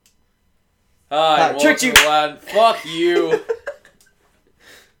Hi, tricked you. Loud. Fuck you.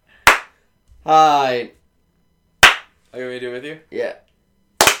 Hi. Are you want me to do it with you? Yeah.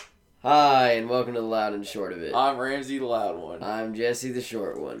 Hi, and welcome to the Loud and Short of It. I'm Ramsey, the loud one. I'm Jesse, the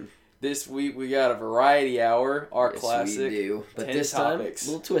short one. This week we got a variety hour, our Yes, classic. we do. But 10 this topics. time,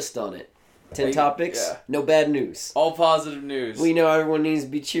 a little twist on it. 10 Like, topics, yeah. no bad news. All positive news. We know everyone needs to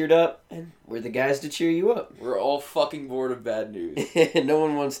be cheered up, and we're the guys to cheer you up. We're all fucking bored of bad news. No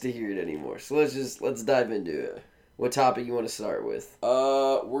one wants to hear it anymore. So let's dive into it. What topic you want to start with?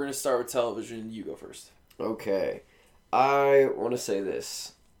 We're gonna start with television. You go first. Okay. I want to say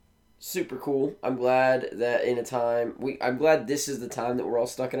this. Super cool. I'm glad that in a time... I'm glad this is the time that we're all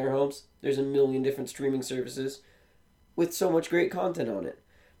stuck in our homes. There's a million different streaming services with so much great content on it.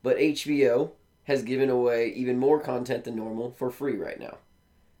 But HBO has given away even more content than normal for free right now.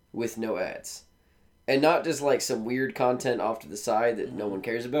 With no ads. And not just like some weird content off to the side that no one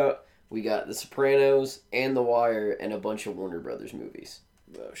cares about. We got The Sopranos and The Wire and a bunch of Warner Brothers movies.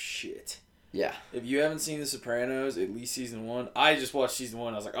 Oh, shit. Yeah. If you haven't seen The Sopranos, at least season 1, I just watched season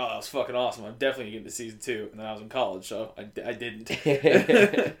 1. I was like, oh, that was fucking awesome. I'm definitely getting to season 2. And then I was in college, so I didn't.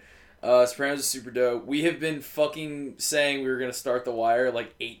 Sopranos is super dope. We have been fucking saying we were going to start The Wire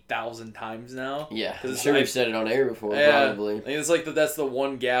like 8,000 times now. Yeah, I'm sure we've said it on air before, probably. I think it's like that's the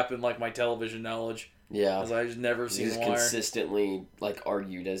one gap in like my television knowledge. Yeah. Because I just never seen The Wire. Consistently like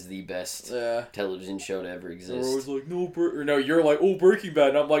argued as the best television show to ever exist. We're always like, no, you're like, oh, Breaking Bad.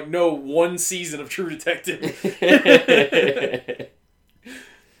 And I'm like, no, one season of True Detective.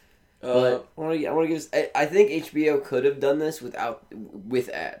 But I think HBO could have done this with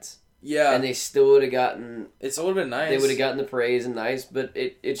ads. Yeah. And they still would have gotten... It would have been nice. They would have gotten the praise and nice, but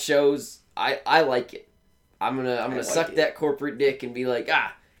it shows... I like it. I'm gonna suck that corporate dick and be like,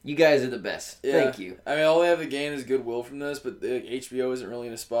 you guys are the best. Yeah. Thank you. I mean, all they have to gain is goodwill from this, but HBO isn't really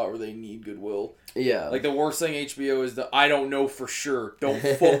in a spot where they need goodwill. Yeah. Like, the worst thing HBO is I don't know for sure. Don't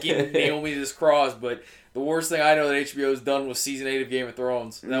fucking nail me to this cross, but the worst thing I know that HBO has done was season 8 of Game of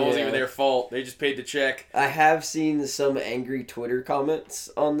Thrones. And that wasn't even their fault. They just paid the check. I have seen some angry Twitter comments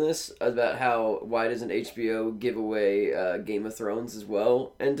on this about why doesn't HBO give away Game of Thrones as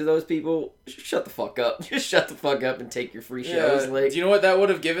well? And to those people, shut the fuck up. Just shut the fuck up and take your free shows. Do you know what that would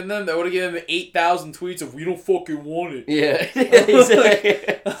have given them? That would have given them 8,000 tweets of, we don't fucking want it. Yeah.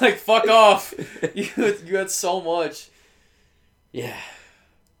 Exactly. like, fuck off. You had so much. Yeah.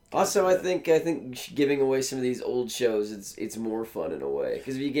 Also, I think giving away some of these old shows, it's more fun in a way.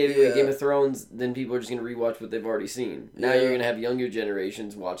 Because if you gave away Game of Thrones, then people are just going to rewatch what they've already seen. Now you're going to have younger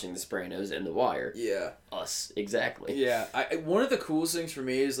generations watching The Sopranos and The Wire. Yeah. Us. Exactly. Yeah. One of the coolest things for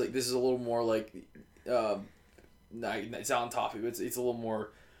me is, like, this is a little more, like, it's on topic, but it's a little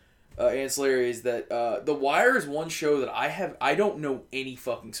more ancillary, is that The Wire is one show that I don't know any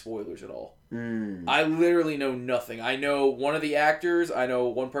fucking spoilers at all. I literally know nothing. I know one of the actors. I know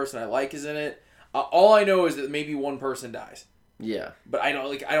one person I like is in it. All I know is that maybe one person dies. Yeah. But I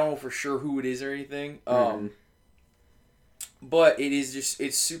don't know for sure who it is or anything. But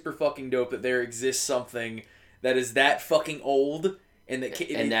it's super fucking dope that there exists something that is that fucking old and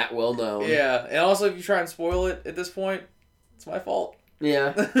that well known. Yeah. And also, if you try and spoil it at this point, it's my fault.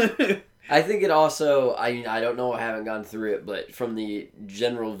 Yeah. I think it also, I don't know, I haven't gone through it, but from the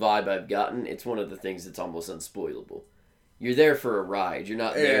general vibe I've gotten, it's one of the things that's almost unspoilable. You're there for a ride. You're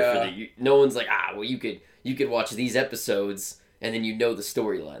not there for no one's like, well, you could watch these episodes and then you know the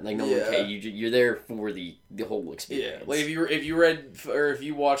storyline. Like, no one can. You're there for the whole experience. Yeah. Like, if you read, or if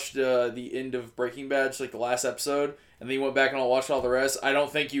you watched the end of Breaking Bad, just like the last episode, and then you went back and watched all the rest, I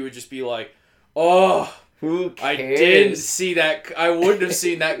don't think you would just be like, oh... Who cares? I didn't see that. I wouldn't have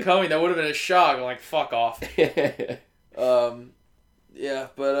seen that coming. That would have been a shock. I'm like, fuck off. Yeah,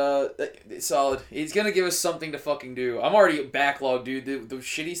 but it's solid. He's gonna give us something to fucking do. I'm already backlogged, dude. The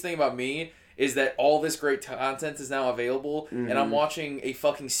shittiest thing about me is that all this great content is now available, and I'm watching a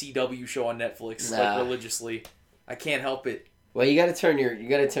fucking CW show on Netflix like religiously. I can't help it. Well, you gotta turn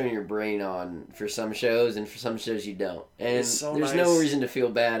your brain on for some shows, and for some shows you don't. And there's no reason to feel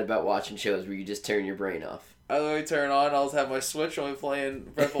bad about watching shows where you just turn your brain off. I literally turn on, I'll just have my Switch, I'll be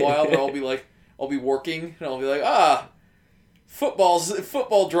playing Breath of the Wild, or I'll be working, and I'll be like,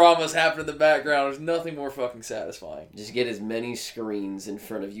 football dramas happen in the background. There's nothing more fucking satisfying. Just get as many screens in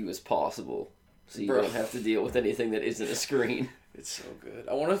front of you as possible, so you don't have to deal with anything that isn't a screen. It's so good.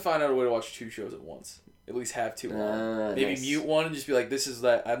 I want to find out a way to watch 2 shows at once. At least have 2 on. Maybe mute one and just be like, "This is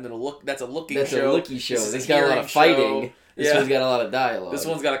that. I'm gonna look. That's a looking show. That's a looky show. It's got a lot of fighting. This one's got a lot of dialogue. This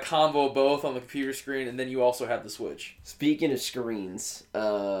one's got a combo of both on the computer screen, and then you also have the Switch." Speaking of screens,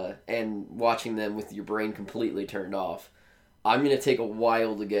 and watching them with your brain completely turned off, I'm gonna take a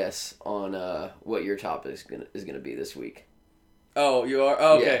wild guess on what your topic is gonna be this week. Oh, you are?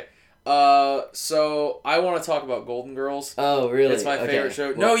 Oh, okay. Yeah. So I want to talk about Golden Girls. Oh, really? It's my favorite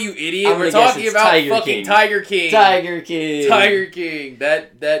show. Well, no, you idiot. We're talking about fucking Tiger King. Tiger King. Tiger King.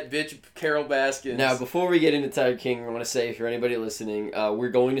 That bitch Carol Baskins. Now, before we get into Tiger King, I want to say, for anybody listening, we're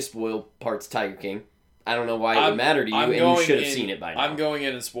going to spoil parts of Tiger King. I don't know why it would matter to you, and you should have seen it by now. I'm going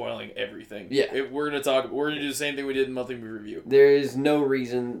in and spoiling everything. Yeah. We're gonna do the same thing we did in Monthly Movie Review. There is no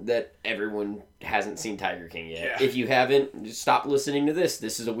reason that everyone hasn't seen Tiger King yet. Yeah. If you haven't, just stop listening to this.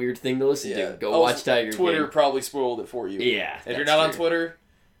 This is a weird thing to listen to. Go watch Tiger King. Twitter probably spoiled it for you. Yeah. If you're not on Twitter,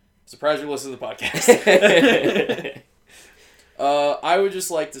 surprised you're listening to the podcast. I would just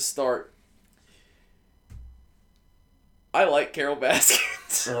like to start. I like Carol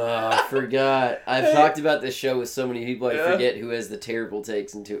Baskins. I forgot. I've talked about this show with so many people, I forget who has the terrible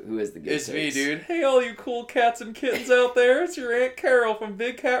takes and who has the good takes. It's me, dude. Hey, all you cool cats and kittens out there. It's your Aunt Carol from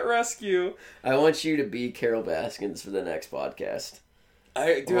Big Cat Rescue. I want you to be Carol Baskins for the next podcast.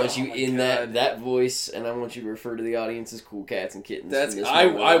 I want you in that voice, and I want you to refer to the audience as cool cats and kittens. I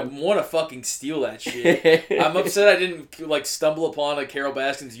want to fucking steal that shit. I'm upset I didn't stumble upon a Carol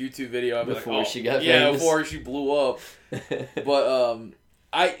Baskins YouTube video. Before she got famous. Before she blew up. But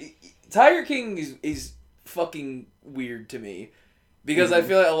Tiger King is fucking weird to me because I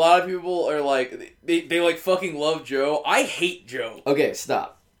feel like a lot of people are like they fucking love Joe. I hate Joe. Okay,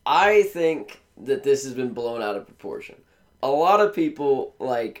 stop. I think that this has been blown out of proportion. A lot of people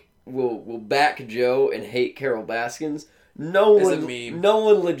will back Joe and hate Carol Baskins. No one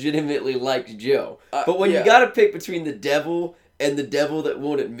legitimately liked Joe. But when you got to pick between the devil and the devil that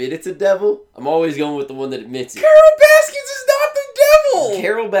won't admit it's a devil, I'm always going with the one that admits it. Carol Baskins is not the devil!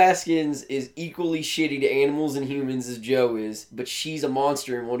 Carol Baskins is equally shitty to animals and humans as Joe is, but she's a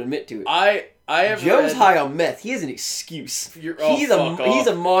monster and won't admit to it. Joe's high on meth. He has an excuse. He's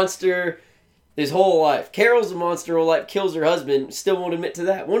a monster his whole life. Carol's a monster whole life, kills her husband, still won't admit to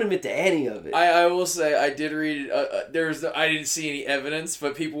that. Won't admit to any of it. I will say, I did read, I didn't see any evidence,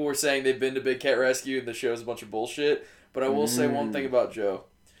 but people were saying they've been to Big Cat Rescue and the show's a bunch of bullshit. But I will say one thing about Joe.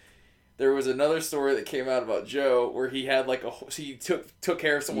 There was another story that came out about Joe where he had he took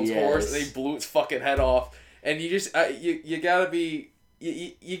care of someone's horse and he blew its fucking head off. And you just, you gotta be,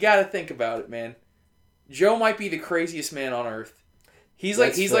 you gotta think about it, man. Joe might be the craziest man on earth. He's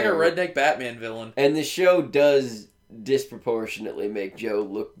like a redneck Batman villain. And the show does disproportionately make Joe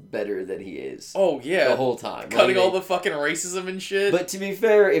look better than he is. Oh, yeah. The whole time. Cutting all the fucking racism and shit. But to be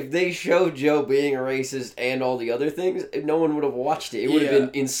fair, if they showed Joe being a racist and all the other things, no one would have watched it. It would have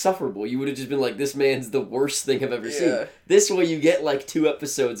been insufferable. You would have just been like, this man's the worst thing I've ever seen. This way you get 2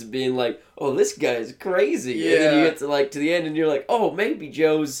 episodes of being like, oh, this guy's crazy. Yeah. And then you get to the end and you're like, oh, maybe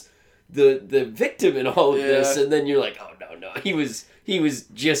Joe's the victim in all of this. And then you're like, oh, no. He was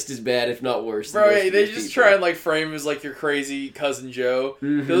just as bad, if not worse. Bro, they just try and like frame him as like your crazy cousin Joe.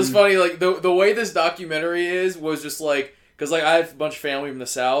 Because it's funny, like the way this documentary was just like, because like I have a bunch of family from the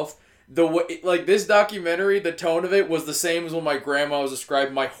South. The way, like this documentary, the tone of it was the same as when my grandma was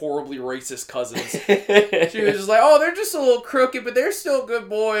describing my horribly racist cousins. She was just like, oh, they're just a little crooked, but they're still good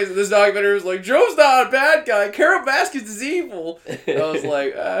boys. And this documentary was like, Joe's not a bad guy. Carol Baskins is evil. And I was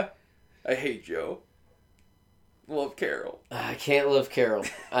like, I hate Joe. Love Carol. I can't love Carol.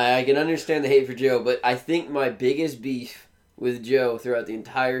 I can understand the hate for Joe, but I think my biggest beef with Joe throughout the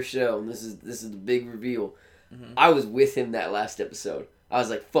entire show, and this is the big reveal, I was with him that last episode. I was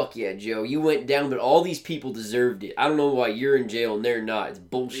like, fuck yeah, Joe, you went down, but all these people deserved it. I don't know why you're in jail and they're not. It's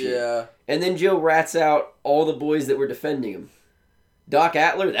bullshit. Yeah. And then Joe rats out all the boys that were defending him. Doc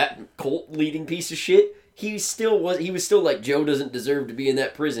Adler, that cult-leading piece of shit, he was still like, Joe doesn't deserve to be in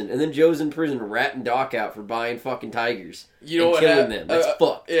that prison. And then Joe's in prison ratting Doc out for buying fucking tigers. And killing them. That's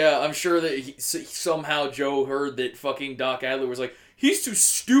fucked. Yeah, I'm sure that somehow Joe heard that fucking Doc Adler was like, he's too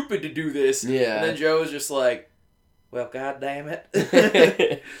stupid to do this. Yeah. And then Joe was just like, well, god damn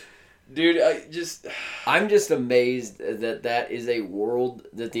it. Dude, I'm just amazed that is a world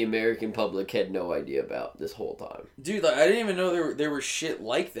that the American public had no idea about this whole time. Dude, I didn't even know there was shit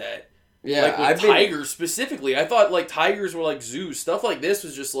like that. Yeah, like with tigers specifically. I thought like tigers were like zoos. Stuff like this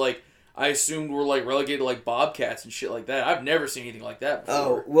was just like, I assumed were like relegated to like bobcats and shit like that. I've never seen anything like that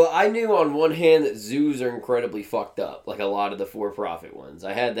before. Oh, well, I knew on one hand that zoos are incredibly fucked up, like a lot of the for-profit ones.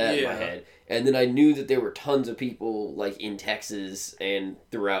 I had that in my head. And then I knew that there were tons of people like in Texas and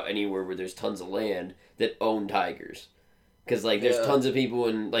throughout anywhere where there's tons of land that own tigers. Because, like, there's tons of people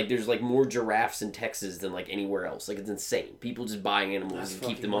and, like, there's, like, more giraffes in Texas than, like, anywhere else. Like, it's insane. People just buy animals and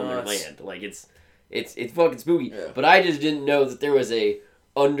keep them on their land. Like, it's fucking spooky. Yeah. But I just didn't know that there was a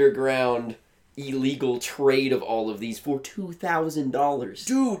underground illegal trade of all of these for $2,000.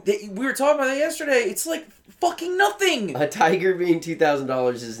 Dude, we were talking about that yesterday. It's like fucking nothing. A tiger being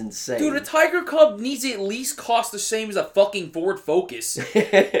 $2,000 is insane. Dude, a tiger cub needs to at least cost the same as a fucking Ford Focus.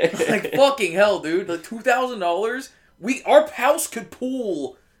 Like, fucking hell, dude. Like, $2,000? Our house could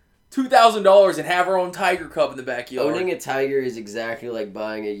pool $2,000 and have our own tiger cub in the backyard. Owning a tiger is exactly like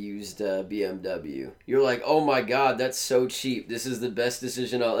buying a used BMW. You're like, oh my god, that's so cheap. This is the best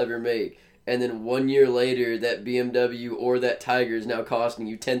decision I'll ever make. And then 1 year later, that BMW or that tiger is now costing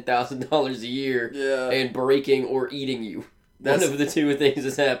you $10,000 a year and breaking or eating you. One of the two things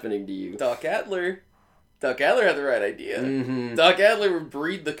is happening to you. Doc Adler had the right idea. Mm-hmm. Doc Adler would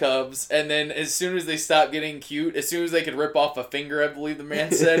breed the cubs, and then as soon as they stopped getting cute, as soon as they could rip off a finger, I believe the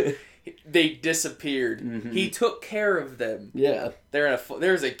man said, they disappeared. Mm-hmm. He took care of them. Yeah.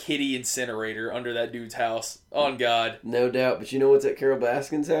 There's a kitty incinerator under that dude's house. On God. No doubt. But you know what's at Carol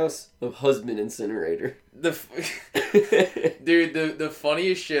Baskin's house? A husband incinerator. Dude, the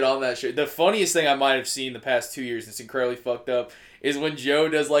funniest shit on that shit, the funniest thing I might have seen the past 2 years, it's incredibly fucked up, is when Joe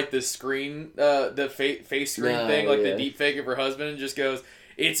does like the screen, the face screen thing, like the deep fake of her husband, and just goes,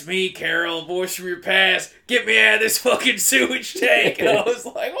 "It's me, Carol, voice from your past. Get me out of this fucking sewage tank." And I was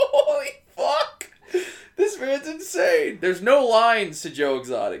like, holy fuck. This man's insane. There's no lines to Joe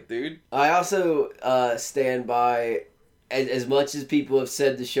Exotic, dude. I also stand by, as much as people have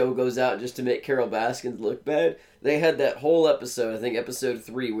said the show goes out just to make Carol Baskins look bad, they had that whole episode, I think episode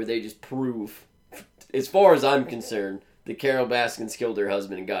 3, where they just prove, as far as I'm concerned, that Carol Baskins killed her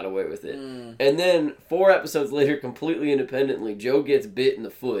husband and got away with it. And then 4 episodes later, completely independently, Joe gets bit in the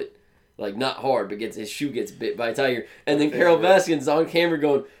foot. Like, not hard, but his shoe gets bit by a tiger. And then Carol Baskins on camera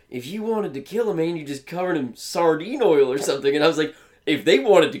going, "If you wanted to kill him, man, you just covered him in sardine oil or something." And I was like, if they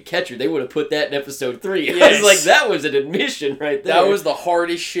wanted to catch her, they would have put that in episode 3. Yes. I was like, that was an admission right there. That was the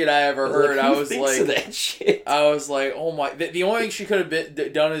hardest shit I ever heard. I was like, that shit? I was like, oh my. The only thing she could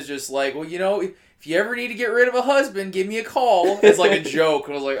have done is just like, well, you know, if you ever need to get rid of a husband, give me a call. It's like a joke.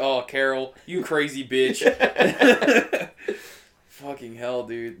 And I was like, oh, Carol, you crazy bitch. Fucking hell,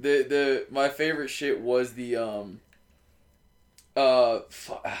 dude. My favorite shit was the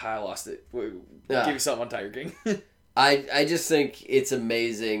I lost it. Give me something on Tiger King. I just think it's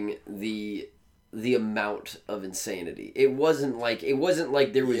amazing the amount of insanity. It wasn't like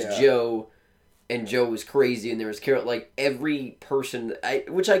there was Joe and Joe was crazy and there was Carol. Like, every person,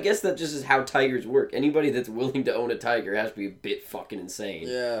 which I guess that just is how tigers work. Anybody that's willing to own a tiger has to be a bit fucking insane.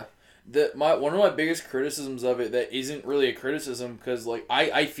 Yeah. One of my biggest criticisms of it that isn't really a criticism, because like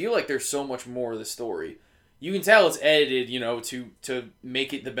I feel like there's so much more of the story. You can tell it's edited, you know, to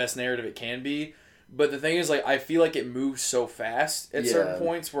make it the best narrative it can be. But the thing is, like, I feel like it moves so fast at certain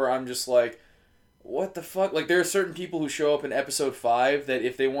points where I'm just like, what the fuck? Like, there are certain people who show up in episode 5 that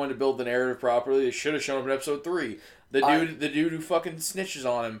if they wanted to build the narrative properly, they should have shown up in episode 3. The dude who fucking snitches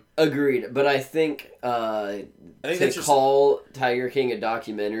on him. Agreed, but I think to call Tiger King a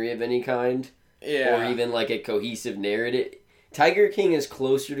documentary of any kind, or even like a cohesive narrative, Tiger King is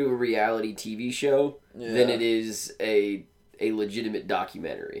closer to a reality TV show than it is a legitimate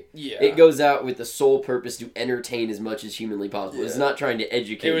documentary. Yeah. It goes out with the sole purpose to entertain as much as humanly possible. Yeah. It's not trying to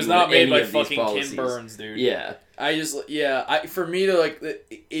educate you. It was not made by fucking Ken Burns, dude. Yeah. For me to like,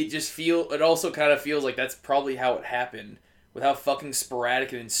 it also kind of feels like that's probably how it happened, with how fucking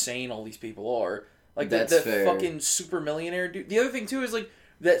sporadic and insane all these people are. Like, that fucking super millionaire dude. The other thing too is like,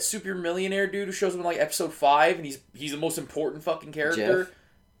 that super millionaire dude who shows up in like episode 5 and he's the most important fucking character. Jeff?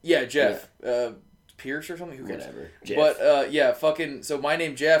 Yeah, Jeff. Yeah. Pierce or something? Who cares? Whatever. Jeff. But, fucking... So, My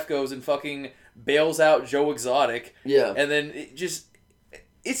Name Jeff goes and fucking bails out Joe Exotic. Yeah. And then it's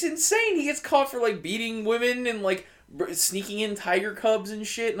insane. He gets caught for, like, beating women and, like, sneaking in tiger cubs and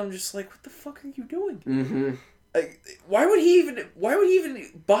shit. And I'm just like, what the fuck are you doing? Mm-hmm. Like, why would he even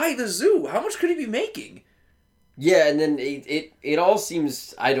buy the zoo? How much could he be making? Yeah, and then it all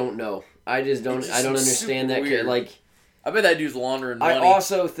seems... I don't know. I don't understand that. Weird. Like... I bet that dude's laundering money. I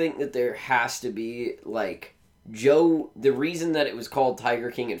also think that there has to be, like, Joe... The reason that it was called Tiger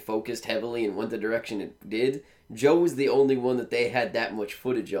King and focused heavily and went the direction it did, Joe was the only one that they had that much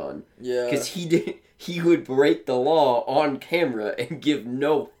footage on. Yeah. Because he would break the law on camera and give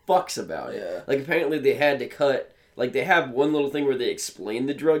no fucks about it. Yeah. Like, apparently they had to cut... Like, they have one little thing where they explain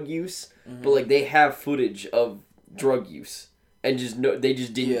the drug use, but, like, they have footage of drug use. And they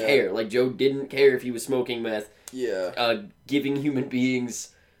just didn't care. Like, Joe didn't care if he was smoking meth. Yeah. Giving human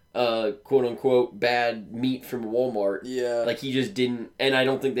beings quote unquote bad meat from Walmart. Yeah. Like he just didn't, and I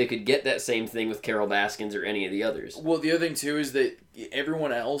don't think they could get that same thing with Carol Baskins or any of the others. Well, the other thing too is that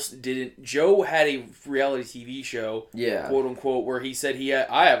everyone else didn't. Joe had a reality TV show, quote unquote, where he said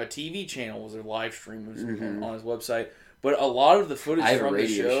I have a TV channel, was a live stream on his website. But a lot of the footage from the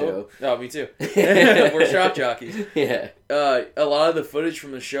show. Oh, me too. We're shock jockeys. Yeah. A lot of the footage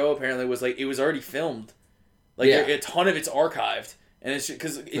from the show apparently was like it was already filmed. Like a ton of it's archived, and it's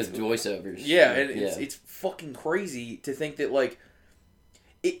because it's with voiceovers. Yeah, and it's fucking crazy to think that like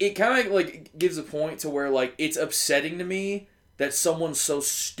it kind of like gives a point to where like it's upsetting to me that someone so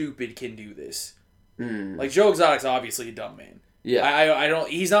stupid can do this. Like Joe Exotic's obviously a dumb man. Yeah. I don't.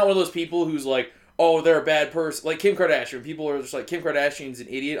 He's not one of those people who's like, oh, they're a bad person. Like Kim Kardashian. People are just like, Kim Kardashian's an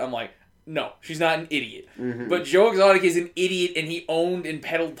idiot. I'm like, no, she's not an idiot. But Joe Exotic is an idiot, and he owned and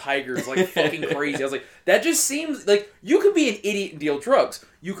peddled tigers like fucking crazy. I was like, that just seems like you could be an idiot and deal drugs.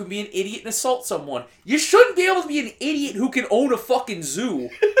 You could be an idiot and assault someone. You shouldn't be able to be an idiot who can own a fucking zoo.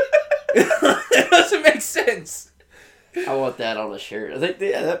 That doesn't make sense. I want that on a shirt. I think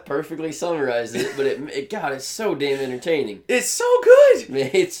that perfectly summarizes it. But God, it's so damn entertaining. It's so good.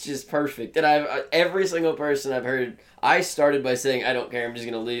 It's just perfect. And every single person I've heard, I started by saying I don't care. I'm just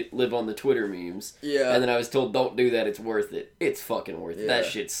gonna live on the Twitter memes. Yeah. And then I was told don't do that. It's worth it. It's fucking worth it. That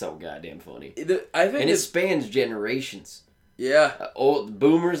shit's so goddamn funny. I think it spans generations. Yeah. Old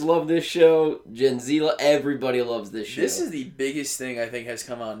boomers love this show. Gen Z, everybody loves this show. This is the biggest thing I think has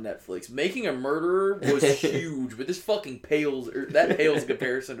come out on Netflix. Making a Murderer was huge, but this fucking pales in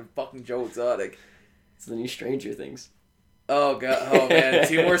comparison to fucking Joe Exotic. It's the new Stranger Things. Oh god, oh man,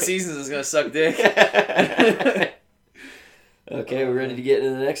 2 more seasons is gonna suck dick. Okay, we're ready to get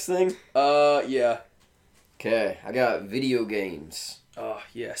into the next thing? Yeah. Okay, I got video games. Oh,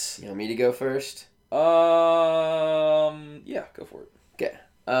 yes. You want me to go first? Yeah, go for it. Okay.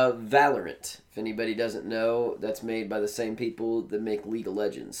 Valorant. If anybody doesn't know, that's made by the same people that make League of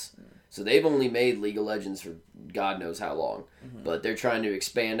Legends. So they've only made League of Legends for God knows how long. But they're trying to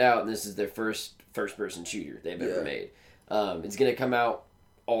expand out, and this is their first-person shooter they've ever made. It's going to come out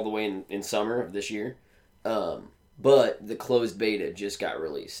all the way in summer of this year. But the closed beta just got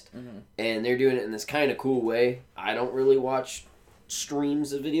released. And they're doing it in this kind of cool way. I don't really watch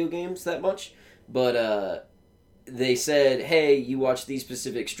streams of video games that much. But they said, hey, you watch these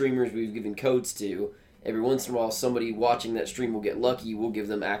specific streamers we've given codes to. Every once in a while, somebody watching that stream will get lucky. We'll give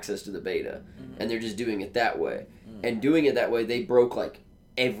them access to the beta. And they're just doing it that way. And doing it that way, they broke, like,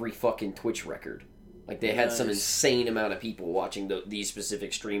 every fucking Twitch record. Like, they had some insane amount of people watching these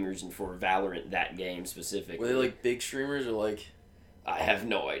specific streamers and for Valorant, that game specifically. Were they, like, big streamers or, like... I have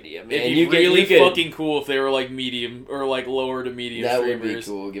no idea, man. It'd be really fucking cool if they were, like, medium or, like, lower to medium streamers. That would be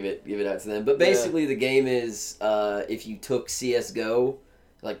cool. Give it out to them. But basically, the game is, if you took CSGO,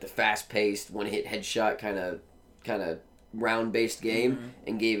 like the fast-paced, one-hit headshot kind of round-based game,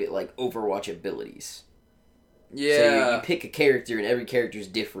 and gave it, like, Overwatch abilities. Yeah. So you pick a character, and every character's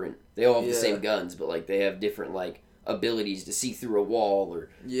different. They all have the same guns, but, like, they have different, like, abilities to see through a wall or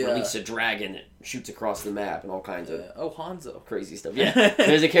release a dragon that shoots across the map and all kinds of Hanzo. Crazy stuff. Yeah.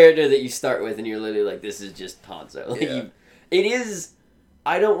 There's a character that you start with and you're literally like, this is just Hanzo. Like it is...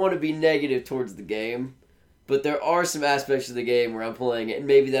 I don't want to be negative towards the game, but there are some aspects of the game where I'm playing it, and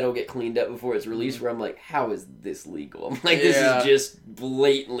maybe that'll get cleaned up before it's released, where I'm like, how is this legal? I'm like, this is just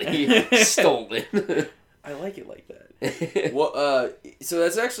blatantly stolen. I like it like that. Well, so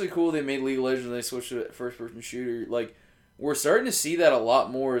that's actually cool. They made League of Legends and they switched to a first-person shooter. Like, we're starting to see that a lot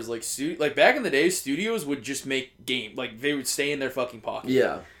more. Is like back in the day, studios would just make game. Like, they would stay in their fucking pocket.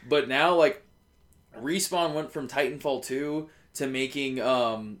 Yeah. But now, like, Respawn went from Titanfall 2 to making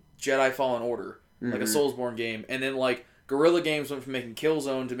Jedi Fallen Order, like a Soulsborne game, and then like Guerrilla Games went from making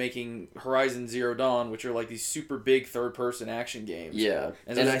Killzone to making Horizon Zero Dawn, which are like these super big third-person action games. Yeah,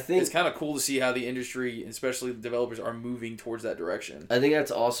 and I think it's kind of cool to see how the industry, especially the developers, are moving towards that direction. I think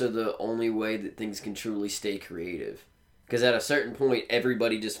that's also the only way that things can truly stay creative. Because at a certain point,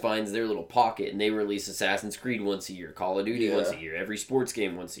 everybody just finds their little pocket, and they release Assassin's Creed once a year, Call of Duty once a year, every sports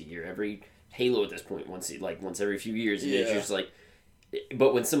game once a year, every Halo at this point once every few years. And it's just like,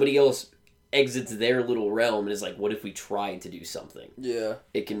 but when somebody else exits their little realm and is like, what if we tried to do something? Yeah.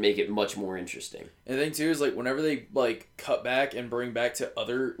 It can make it much more interesting. And the thing too is like whenever they like cut back and bring back to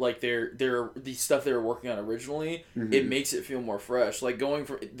other like the stuff they were working on originally, it makes it feel more fresh. Like going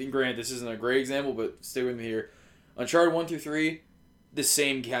from, granted this isn't a great example, but stay with me here. Uncharted 1 through 3, the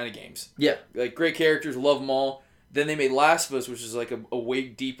same kind of games. Yeah. Like great characters, love them all. Then they made Last of Us, which is like a way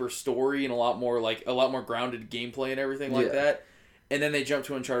deeper story and a lot more grounded gameplay and everything like that. And then they jumped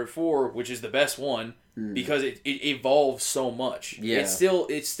to Uncharted 4, which is the best one, because it evolves so much. Yeah. It's still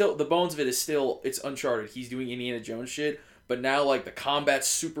the bones of it is still it's Uncharted. He's doing Indiana Jones shit, but now like the combat's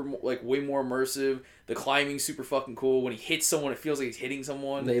super like way more immersive. The climbing's super fucking cool. When he hits someone, it feels like he's hitting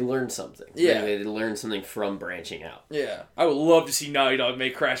someone. They learn something. Yeah, they learn something from branching out. Yeah, I would love to see Naughty Dog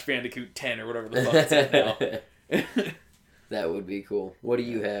make Crash Bandicoot 10 or whatever the fuck it's at now. That would be cool. What do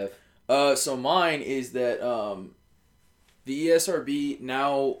you have? So mine is that the ESRB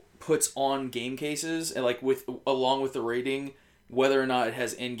now puts on game cases and like along with the rating whether or not it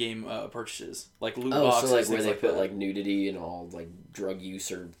has in-game purchases like loot boxes. So like where they like put that. like nudity and all like drug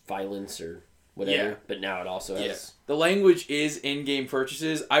use or violence or whatever. Yeah. But now it also has the language is in-game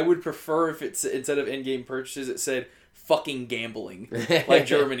purchases. I would prefer if it's instead of in-game purchases it said fucking gambling like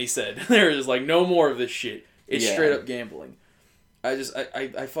Germany said. They're just like no more of this shit. It's straight up gambling. I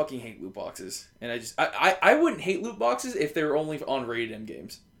fucking hate loot boxes, and I wouldn't hate loot boxes if they were only on rated M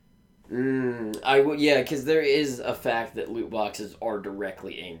games. Because there is a fact that loot boxes are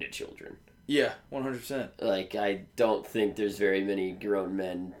directly aimed at children. Yeah, 100%. Like I don't think there's very many grown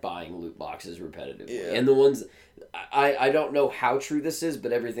men buying loot boxes repetitively, yeah. And the ones I don't know how true this is,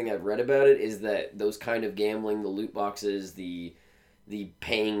 but everything I've read about it is that those kind of gambling, the loot boxes, the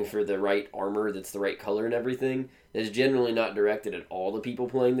paying for the right armor that's the right color and everything, is generally not directed at all the people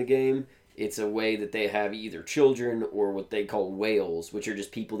playing the game. It's a way that they have either children or what they call whales, which are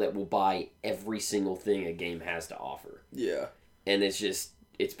just people that will buy every single thing a game has to offer. Yeah. And it's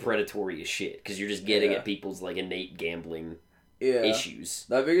predatory as shit, because you're just getting at people's like innate gambling issues.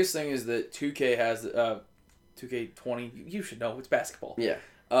 The biggest thing is that 2K has 2K20. You should know, it's basketball. Yeah.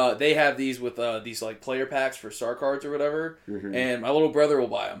 They have these with these like player packs for star cards or whatever, and my little brother will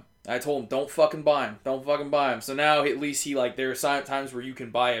buy them. I told him, don't fucking buy them. Don't fucking buy them. So now at least there are times where you can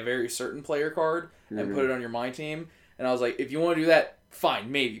buy a very certain player card and put it on your My Team. And I was like, if you want to do that,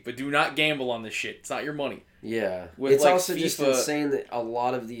 fine, maybe, but do not gamble on this shit. It's not your money. Yeah. With it's like also FIFA, just insane that a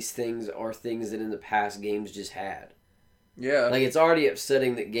lot of these things are things that in the past games just had. Yeah. Like, it's already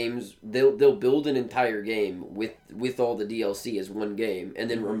upsetting that games, they'll build an entire game with all the DLC as one game, and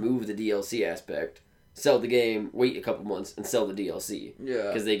then remove the DLC aspect, sell the game, wait a couple months, and sell the DLC. Yeah.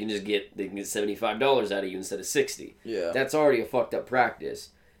 Because they can get $75 out of you instead of $60. Yeah. That's already a fucked up practice.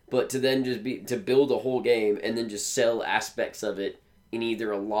 But to then to build a whole game and then just sell aspects of it in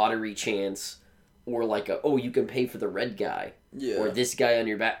either a lottery chance or like you can pay for the red guy. Yeah. Or this guy on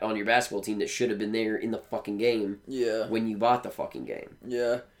your basketball team that should have been there in the fucking game. Yeah. When you bought the fucking game.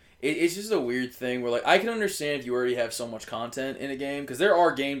 Yeah. It's just a weird thing where, like, I can understand if you already have so much content in a game, because there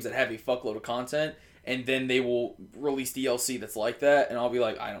are games that have a fuckload of content, and then they will release DLC that's like that, and I'll be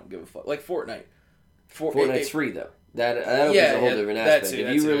like, I don't give a fuck. Like Fortnite. Fortnite's free, though. That opens a whole different aspect.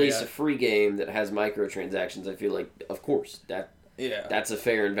 If you release a free game that has microtransactions, I feel like, of course, that's a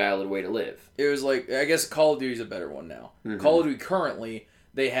fair and valid way to live. It was like, I guess Call of Duty's a better one now. Call of Duty currently,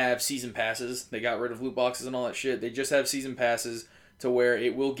 they have season passes. They got rid of loot boxes and all that shit. They just have season passes to where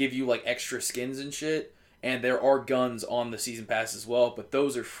it will give you like extra skins and shit. And there are guns on the season pass as well, but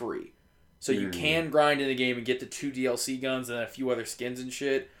those are free. So you can grind in the game and get the 2 DLC guns and a few other skins and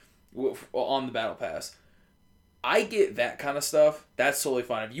shit on the battle pass. I get that kind of stuff. That's totally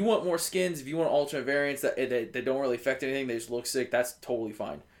fine. If you want more skins, if you want alternate variants that don't really affect anything, they just look sick, that's totally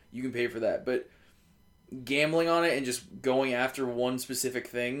fine. You can pay for that. But gambling on it and just going after one specific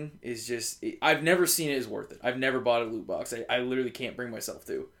thing is just... I've never seen it as worth it. I've never bought a loot box. I literally can't bring myself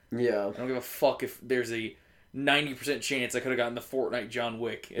to. Yeah. I don't give a fuck if there's a 90% chance I could have gotten the Fortnite John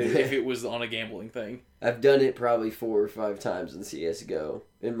Wick if it was on a gambling thing. I've done it probably 4 or 5 times in CSGO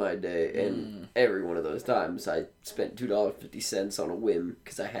in my day, and every one of those times I spent $2.50 on a whim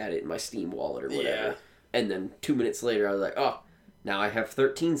because I had it in my Steam wallet or whatever. Yeah. And then 2 minutes later I was like, oh, now I have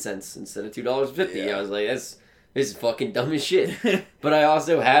 13 cents instead of $2.50. Yeah. I was like, this is fucking dumb as shit. But I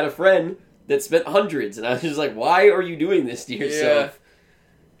also had a friend that spent hundreds, and I was just like, why are you doing this to yourself?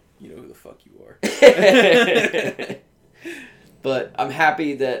 You know who the fuck you are. But I'm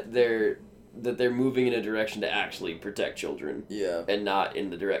happy that they're moving in a direction to actually protect children. Yeah. And not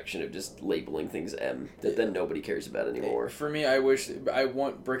in the direction of just labeling things M that then nobody cares about anymore. For me, I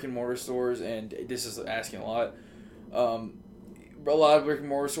want brick and mortar stores, and this is asking a lot. A lot of brick and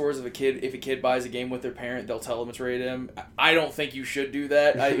mortar stores, if a kid buys a game with their parent, they'll tell them it's rated M. I don't think you should do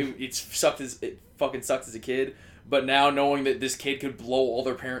that. It fucking sucked as a kid. But now knowing that this kid could blow all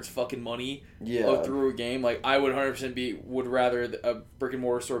their parents' fucking money through a game, like I would 100% would rather a brick and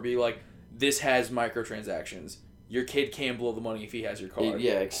mortar store be like, this has microtransactions. your kid can blow the money if he has your card.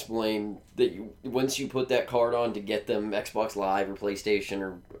 Yeah, explain that once you put that card on to get them Xbox Live or PlayStation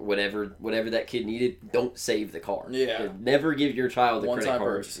or whatever that kid needed, don't save the card. Yeah. Never give your child a credit card.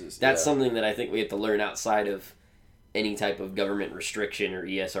 Purchases. That's something that I think we have to learn outside of any type of government restriction or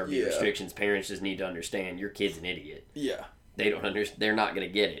ESRB restrictions. Parents just need to understand your kid's an idiot. Yeah. They don't understand. They're not going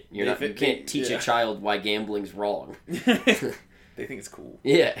to get it. You can't teach a child why gambling's wrong. They think it's cool.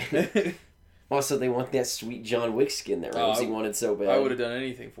 Yeah. Also, they want that sweet John Wick skin that Ramsey wanted so bad. I would have done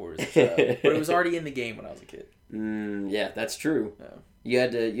anything for it as a child. But it was already in the game when I was a kid. Yeah, that's true. No. You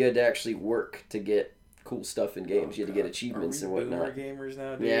had to actually work to get cool stuff in games. You had to get achievements and whatnot. Boomer gamers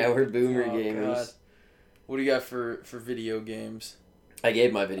now, dude? Yeah, we're boomer gamers. God. What do you got for video games? I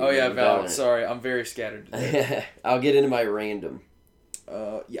gave my video. Oh yeah, Valorant. Sorry, I'm very scattered today. I'll get into my random.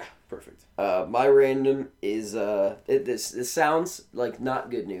 Yeah, perfect. My random is this sounds like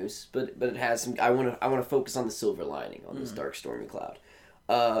not good news, but it has some. I want to focus on the silver lining on this dark stormy cloud.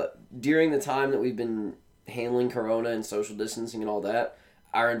 During the time that we've been handling Corona and social distancing and all that,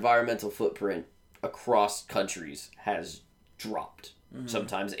 our environmental footprint across countries has dropped. Mm-hmm.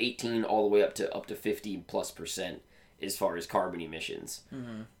 Sometimes 18 all the way up to 50+% as far as carbon emissions.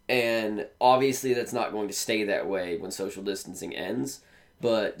 Mm-hmm. And obviously that's not going to stay that way when social distancing ends.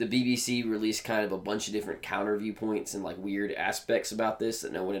 But the BBC released kind of a bunch of different counter viewpoints and like weird aspects about this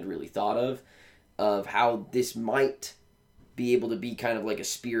that no one had really thought of how this might be able to be kind of like a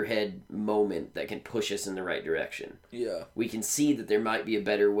spearhead moment that can push us in the right direction. Yeah. We can see that there might be a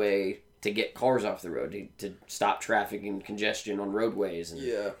better way to get cars off the road, to stop traffic and congestion on roadways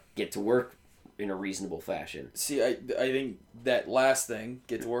and get to work in a reasonable fashion. See, I think that last thing,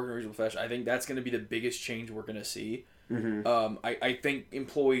 get to work in a reasonable fashion, I think that's going to be the biggest change we're going to see. Mm-hmm. I think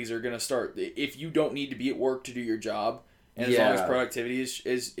employees are going to start, if you don't need to be at work to do your job, and as long as productivity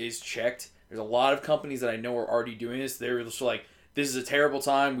is checked, there's a lot of companies that I know are already doing this. They're just like, this is a terrible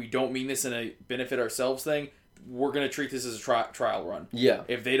time, we don't mean this in a benefit ourselves thing, we're going to treat this as a trial run. Yeah.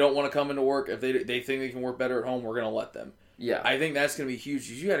 If they don't want to come into work, if they think they can work better at home, we're going to let them. Yeah. I think that's going to be huge.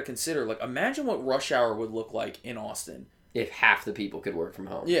 You got to consider, like, imagine what rush hour would look like in Austin. If half the people could work from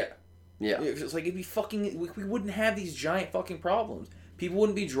home. Yeah. Yeah. It's like, it'd be fucking, we wouldn't have these giant fucking problems. People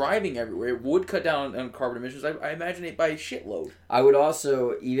wouldn't be driving everywhere. It would cut down on carbon emissions. I imagine it by a shitload. I would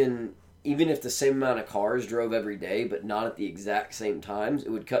also, even if the same amount of cars drove every day, but not at the exact same times, it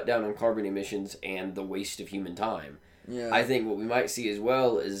would cut down on carbon emissions and the waste of human time. Yeah. I think what we might see as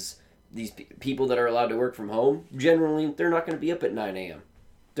well is these people that are allowed to work from home, generally, they're not going to be up at 9 a.m.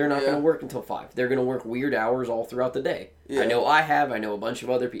 They're not going to work until 5. They're going to work weird hours all throughout the day. Yeah. I know a bunch of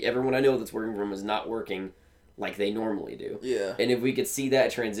other people. Everyone I know that's working from home is not working like they normally do. Yeah. And if we could see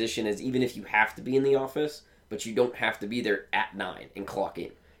that transition as even if you have to be in the office, but you don't have to be there at 9 and clock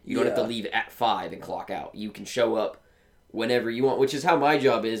in. You don't have to leave at 5 and clock out. You can show up whenever you want, which is how my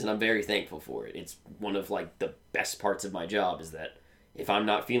job is, and I'm very thankful for it. It's one of like the best parts of my job is that if I'm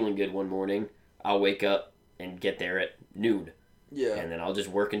not feeling good one morning, I'll wake up and get there at noon. Yeah. And then I'll just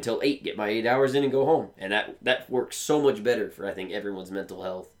work until 8, get my 8 hours in and go home. And that works so much better for, I think, everyone's mental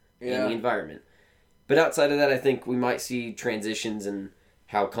health and the environment. But outside of that, I think we might see transitions in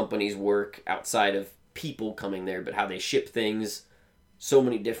how companies work outside of people coming there, but how they ship things, so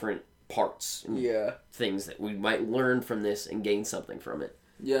many different parts and things that we might learn from this and gain something from it.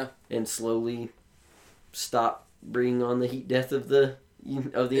 Yeah. And slowly stop bringing on the heat death of the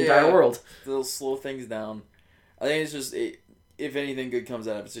entire world. They'll slow things down. I think it's just, if anything good comes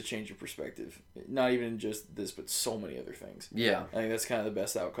out of it, it's a change of perspective. Not even just this, but so many other things. Yeah. I think that's kind of the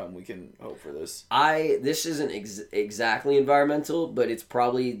best outcome we can hope for this. This isn't exactly environmental, but it's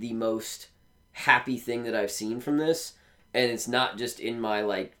probably the most happy thing that I've seen from this. And it's not just in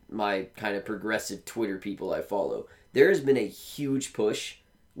my kind of progressive Twitter people I follow. There has been a huge push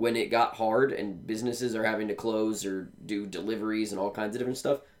when it got hard and businesses are having to close or do deliveries and all kinds of different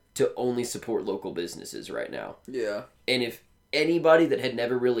stuff to only support local businesses right now. Yeah. And if anybody that had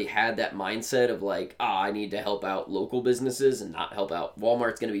never really had that mindset of like, I need to help out local businesses and not help out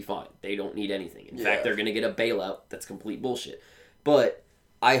Walmart's going to be fine. They don't need anything. In fact, they're going to get a bailout. That's complete bullshit. But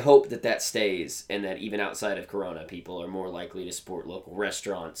I hope that stays and that even outside of Corona, people are more likely to support local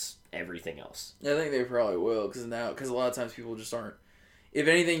restaurants, everything else. Yeah, I think they probably will because a lot of times people just aren't. If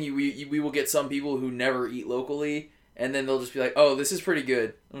anything, we will get some people who never eat locally, and then they'll just be like, "Oh, this is pretty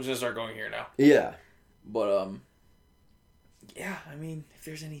good. I'm just gonna start going here now." Yeah, but yeah. I mean, if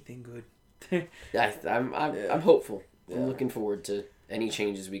there's anything good, I'm hopeful. Yeah. I'm looking forward to any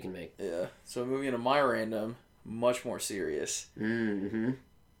changes we can make. Yeah. So moving into my random, much more serious. Mm-hmm.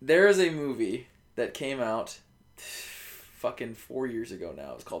 There is a movie that came out fucking 4 years ago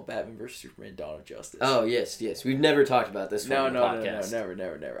now. It was called Batman vs Superman: Dawn of Justice. Oh yes. We've never talked about this one on the podcast. No,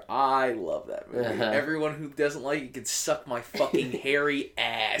 never. I love that movie. Everyone who doesn't like it can suck my fucking hairy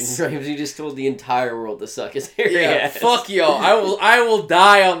ass. Right, you just told the entire world to suck his hairy ass. Fuck y'all. I will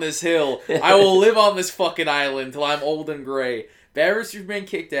die on this hill. I will live on this fucking island until I'm old and gray. Batman vs Superman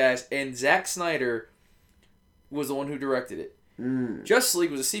kicked ass, and Zack Snyder was the one who directed it. Justice League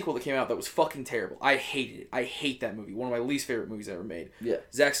was a sequel that came out that was fucking terrible. I hated it. I hate that movie. One of my least favorite movies ever made. Yeah.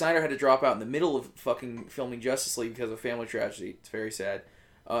 Zack Snyder had to drop out in the middle of fucking filming Justice League because of a family tragedy. It's very sad.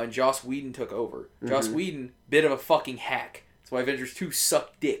 And Joss Whedon took over. Joss Whedon, bit of a fucking hack. That's why Avengers 2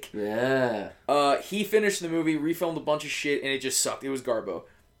 sucked dick. Yeah. He finished the movie, refilmed a bunch of shit, and it just sucked. It was garbo.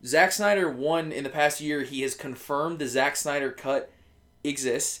 Zack Snyder, one, in the past year, he has confirmed the Zack Snyder cut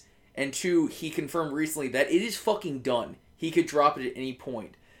exists. And two, he confirmed recently that it is fucking done. He could drop it at any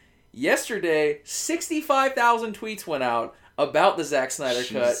point. Yesterday, 65,000 tweets went out about the Zack Snyder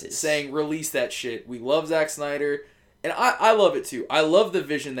cut, saying, release that shit. We love Zack Snyder. And I love it too. I love the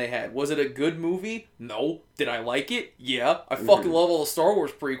vision they had. Was it a good movie? No. Did I like it? Yeah. I fucking love all the Star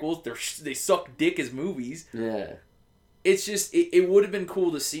Wars prequels. They suck dick as movies. Yeah. It's just, it would have been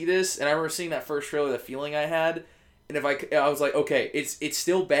cool to see this. And I remember seeing that first trailer, the feeling I had. And if I was like, okay, it's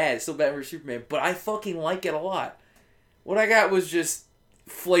still bad. It's still Batman vs Superman. But I fucking like it a lot. What I got was just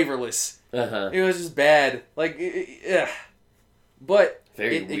flavorless. It was just bad. Like, but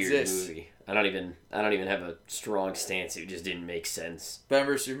very it weird exists. Movie. I don't even have a strong stance. It just didn't make sense. Batman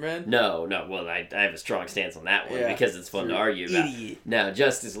vs Superman? No. Well, I have a strong stance on that one because it's fun to argue about. Now,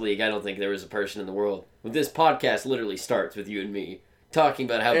 Justice League, I don't think there was a person in the world. This podcast literally starts with you and me talking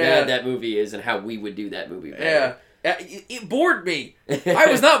about how bad that movie is and how we would do that movie better. Yeah. It bored me. I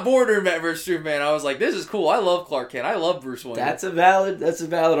was not bored during Batman vs Superman. I was like, this is cool. I love Clark Kent. I love Bruce Wayne. That's a valid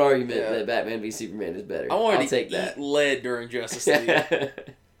argument that Batman v Superman is better. I'll take that. Eat lead during Justice League.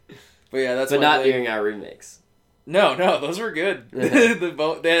 But yeah, that's. But not during our remakes. No, those were good.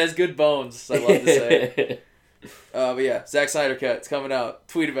 That has good bones. I love to say. But yeah, Zack Snyder cut. It's coming out.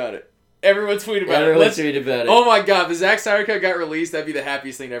 Tweet about it. Everyone tweet about it. Tweet about it. Oh my god, if the Zack Snyder cut got released, that'd be the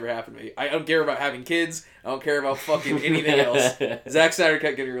happiest thing that ever happened to me. I don't care about having kids. I don't care about fucking anything else. Zack Snyder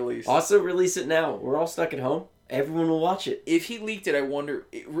cut getting released. Also, release it now. We're all stuck at home. Everyone will watch it. If he leaked it, I wonder.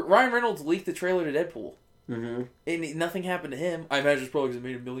 Ryan Reynolds leaked the trailer to Deadpool. And nothing happened to him. I imagine it's probably because it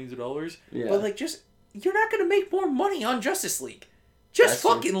made him millions of dollars. Yeah. But like, you're not going to make more money on Justice League. Just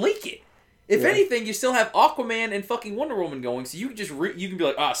fucking leak it. If anything, you still have Aquaman and fucking Wonder Woman going, so you can just you can be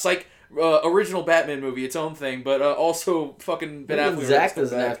like, psych, original Batman movie, its own thing, but also fucking Ben Affleck. Zack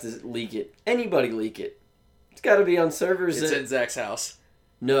doesn't have to leak it. Anybody leak it. It's got to be on servers. It's in Zack's house.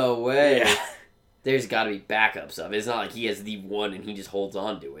 No way. Yeah. There's got to be backups of it. It's not like he has the one and he just holds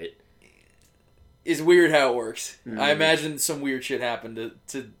on to it. It's weird how it works. I imagine some weird shit happened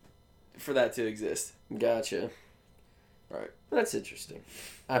for that to exist. Gotcha. Right. That's interesting.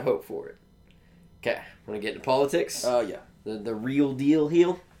 I hope for it. Okay, want to get into politics? Yeah. The real deal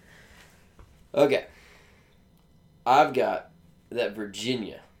here? Okay. I've got that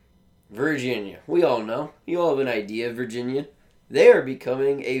Virginia, we all know. You all have an idea of Virginia. They are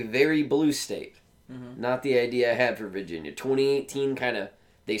becoming a very blue state. Not the idea I had for Virginia. 2018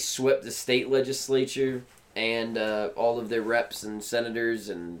 they swept the state legislature and all of their reps and senators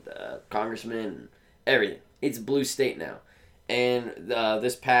and congressmen and everything. It's a blue state now. And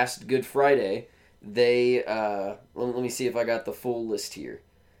this past Good Friday, they... let me see if I got the full list here.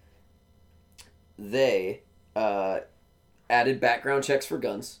 They added background checks for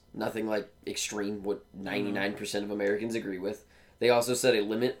guns. Nothing like extreme, what 99% of Americans agree with. They also set a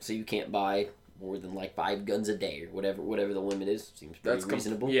limit, so you can't buy more than like 5 guns a day or whatever the limit is. Seems pretty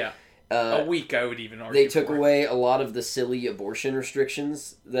reasonable. Yeah. A week, I would even argue. They took away a lot of the silly abortion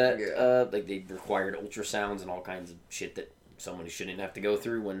restrictions that, like they required ultrasounds and all kinds of shit that someone shouldn't have to go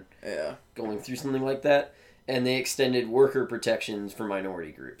through when going through something like that. And they extended worker protections for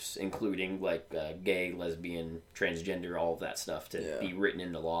minority groups, including like gay, lesbian, transgender, all of that stuff to be written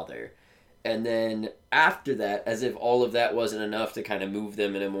into law there. And then after that, as if all of that wasn't enough to kind of move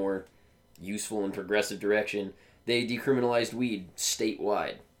them in a more useful and progressive direction, they decriminalized weed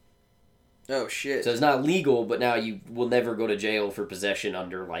statewide. Oh, shit. So it's not legal, but now you will never go to jail for possession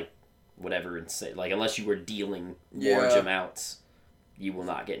under, like, whatever, like, unless you were dealing large amounts, you will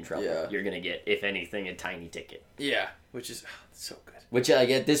not get in trouble. Yeah. You're going to get, if anything, a tiny ticket. Yeah, which is so good. Which, like,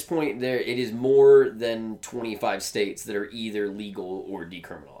 at this point, it is more than 25 states that are either legal or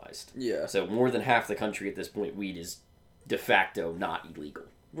decriminalized. Yeah. So more than half the country at this point, weed is de facto not illegal.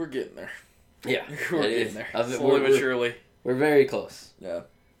 We're getting there. Yeah. We're getting there. Slowly but surely. We're very close. Yeah.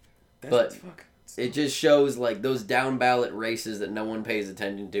 But It just shows, like, those down-ballot races that no one pays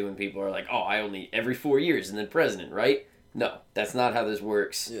attention to, and people are like, oh, I only, every 4 years, and then president, right? No, that's not how this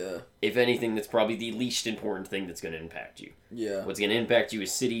works. Yeah. If anything, that's probably the least important thing that's going to impact you. Yeah. What's going to impact you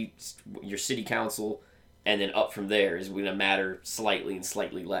is your city council, and then up from there is going to matter slightly and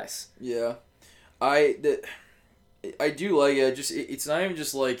slightly less. Yeah. I do like it. It's not even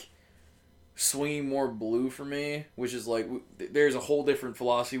just, like, swinging more blue for me, which is, like, there's a whole different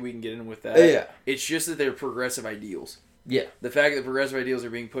philosophy we can get in with that. Yeah. It's just that they're progressive ideals. Yeah. The fact that progressive ideals are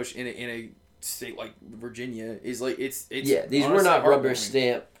being pushed in a state like Virginia is, like, it's yeah, these were not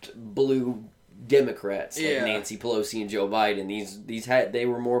rubber-stamped blue Democrats like Nancy Pelosi and Joe Biden. They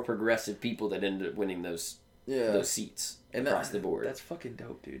were more progressive people that ended up winning those seats across the board. That's fucking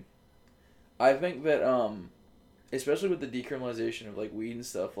dope, dude. I think that, especially with the decriminalization of, like, weed and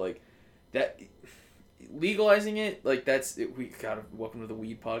stuff, like, that legalizing it, like, that's it, welcome to the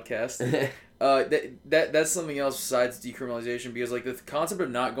weed podcast. That's something else besides decriminalization, because, like, the concept of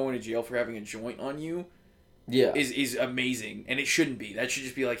not going to jail for having a joint on you is amazing, and it shouldn't be. That should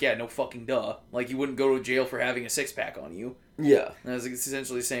just be like, yeah, no fucking duh. Like, you wouldn't go to jail for having a six-pack on you. Yeah. And it's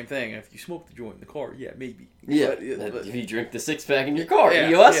essentially the same thing. If you smoke the joint in the car, yeah, maybe. Yeah. But if you drink the six-pack in your car,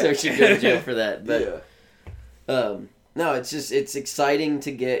 you also should go to jail for that. But, no, it's exciting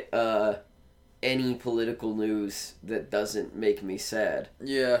to get any political news that doesn't make me sad.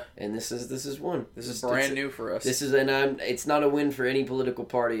 Yeah. And this is one. This is brand new for us. It's not a win for any political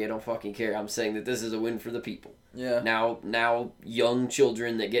party. I don't fucking care. I'm saying that this is a win for the people. Yeah. Now young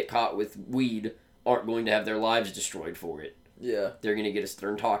children that get caught with weed aren't going to have their lives destroyed for it. Yeah. They're going to get a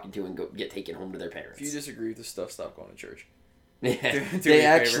stern talking to and get taken home to their parents. If you disagree with this stuff, stop going to church. Yeah. They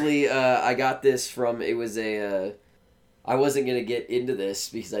actually, I got this from, it was I wasn't going to get into this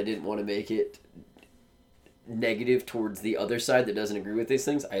because I didn't want to make it negative towards the other side that doesn't agree with these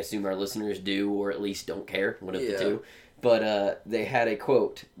things. I assume our listeners do, or at least don't care, one of the two. But they had a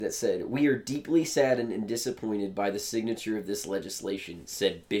quote that said, "We are deeply saddened and disappointed by the signature of this legislation,"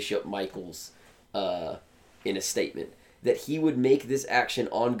 said Bishop Michaels in a statement. "That he would make this action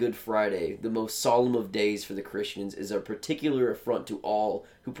on Good Friday, the most solemn of days for the Christians, is a particular affront to all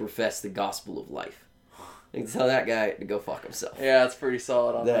who profess the gospel of life." You can tell that guy to go fuck himself. Yeah, that's pretty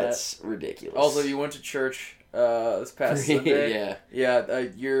solid on that. That's ridiculous. Also, you went to church this past Sunday.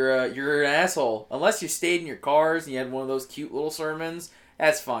 You're an asshole. Unless you stayed in your cars and you had one of those cute little sermons,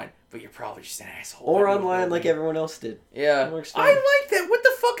 that's fine. But you're probably just an asshole. Or online like everyone else did. Yeah. I like that. What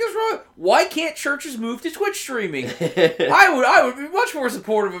the fuck is wrong? Why can't churches move to Twitch streaming? I would be much more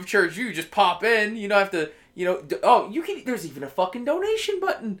supportive of church. You just pop in. You don't have to... you can. There's even a fucking donation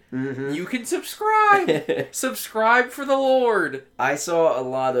button. Mm-hmm. You can subscribe. Subscribe for the Lord. I saw a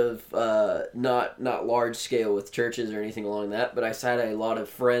lot of not large scale with churches or anything along that, but I saw a lot of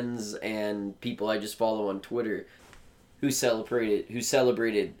friends and people I just follow on Twitter who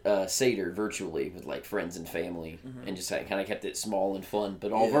celebrated Seder virtually with like friends and family, and just kind of kept it small and fun,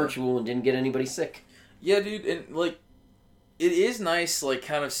 but all virtual and didn't get anybody sick. Yeah, dude, and like. It is nice, like,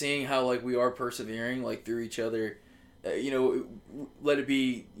 kind of seeing how, like, we are persevering, like, through each other. Let it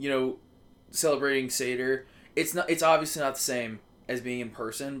be, celebrating Seder. It's obviously not the same as being in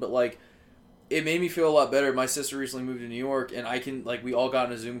person, but, like, it made me feel a lot better. My sister recently moved to New York, and we all got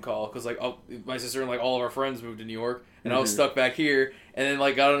in a Zoom call, because, like, my sister and, like, all of our friends moved to New York, and I was stuck back here, and then,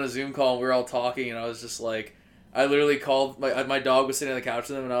 like, got on a Zoom call, and we were all talking, and I was just, like... I literally called, my dog was sitting on the couch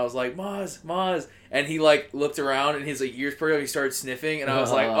with him, and I was like, Maz, and he, like, looked around, and his, like, ears perked up, and he started sniffing, and I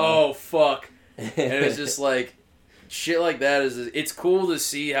was like, oh, fuck, and it was just, like, shit like that it's cool to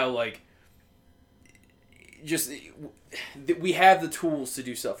see how, like, just, we have the tools to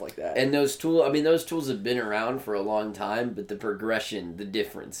do stuff like that. And those tools have been around for a long time, but the progression, the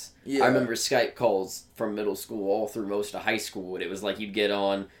difference. Yeah. I remember Skype calls from middle school all through most of high school, and it was like you'd get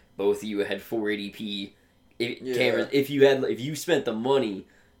on, both of you had 480p cameras. If you spent the money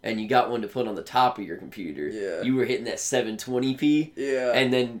and you got one to put on the top of your computer, you were hitting that 720p. Yeah.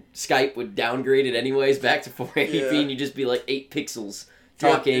 And then Skype would downgrade it anyways back to 480p, and you'd just be like 8 pixels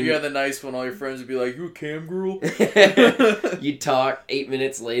talking. If you had the nice one, all your friends would be like, "You a cam girl?" You'd talk. 8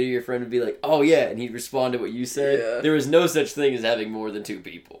 minutes later, your friend would be like, "Oh yeah," and he'd respond to what you said. Yeah. There was no such thing as having more than 2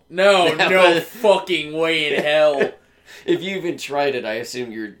 people. No fucking way in hell. If you even tried it, I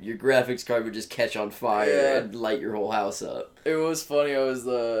assume your graphics card would just catch on fire and light your whole house up. It was funny. I was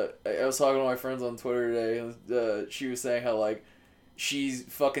talking to my friends on Twitter today, and she was saying how, like, she's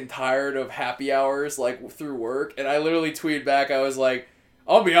fucking tired of happy hours, like, through work, and I literally tweeted back, I was like,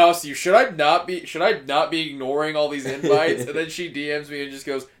 I'll be honest with you, should I not be ignoring all these invites? And then she DMs me and just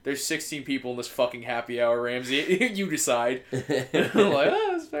goes, "There's 16 people in this fucking happy hour, Ramsey. You decide." I'm like,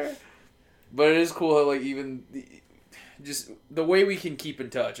 that's fair. But it is cool how, like, even just the way we can keep in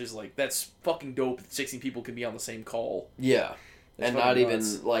touch is, like, that's fucking dope. 16 people can be on the same call. Yeah. That's and not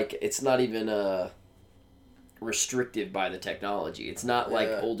nuts. even, like, it's not even restricted by the technology. It's not like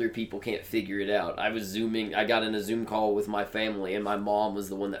older people can't figure it out. I got in a Zoom call with my family, and my mom was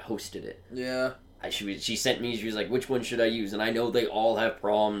the one that hosted it. Yeah. She sent me, she was like, which one should I use? And I know they all have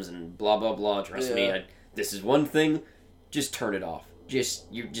problems and blah, blah, blah. Trust me, this is one thing, just turn it off.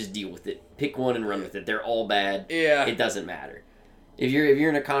 Just deal with it. Pick one and run with it. They're all bad. Yeah. It doesn't matter. If you're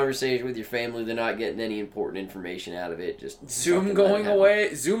in a conversation with your family, they're not getting any important information out of it. Just Zoom going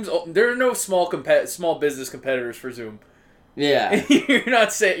away. There are no small business competitors for Zoom. Yeah. you're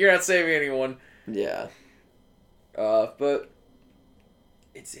not saving anyone. Yeah. But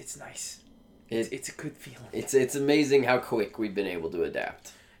it's nice. It's a good feeling. It's amazing how quick we've been able to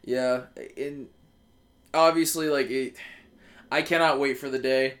adapt. Yeah, and obviously, like, I cannot wait for the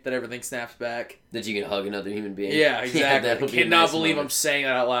day that everything snaps back. That you can hug another human being. Yeah, exactly. I cannot believe I'm saying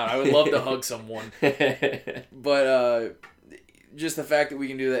that out loud. I would love to hug someone. But just the fact that we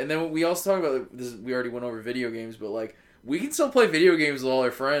can do that. And then we also talk about this. We already went over video games, but, like, we can still play video games with all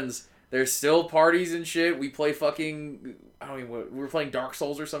our friends. There's still parties and shit. We play fucking... I don't even... We were playing Dark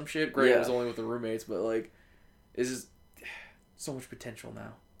Souls or some shit. Great, it was only with the roommates, but, like, it's just so much potential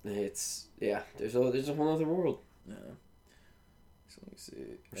now. It's... Yeah, there's a whole other world. Yeah. So let me see.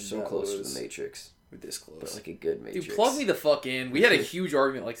 We're so close to the Matrix. We're this close. But like a good Matrix. Dude, plug me the fuck in. We had a huge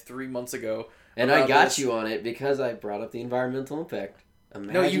argument like 3 months ago. And I got you on it because I brought up the environmental impact.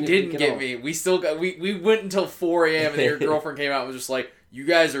 No, you didn't get me. We still got... We went until 4 a.m. and your girlfriend came out and was just like, you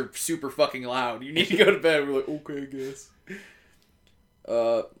guys are super fucking loud. You need to go to bed. We're like, okay, I guess.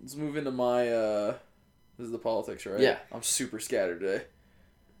 Let's move into my... This is the politics, right? Yeah. I'm super scattered today.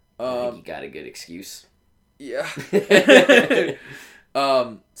 I think you got a good excuse. Yeah.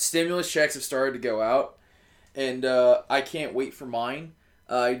 Stimulus checks have started to go out, and I can't wait for mine.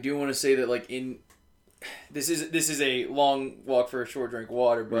 I do want to say that, like, this is a long walk for a short drink of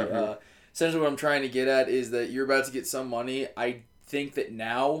water, but essentially what I'm trying to get at is that you're about to get some money. I think that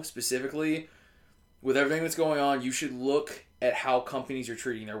now, specifically, with everything that's going on, you should look at how companies are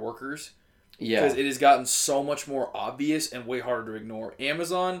treating their workers. Yeah. Because it has gotten so much more obvious and way harder to ignore.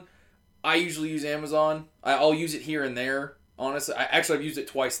 Amazon, I usually use Amazon. I'll use it here and there, honestly. I've used it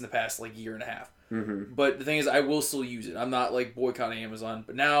twice in the past, like, year and a half. Mm-hmm. But the thing is, I will still use it. I'm not, like, boycotting Amazon.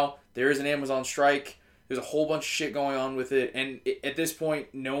 But now, there is an Amazon strike. There's a whole bunch of shit going on with it. And at this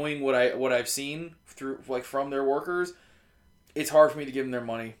point, knowing what I've seen through, like, from their workers, it's hard for me to give them their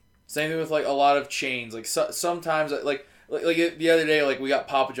money. Same thing with, like, a lot of chains. Like, sometimes, like the other day, like, we got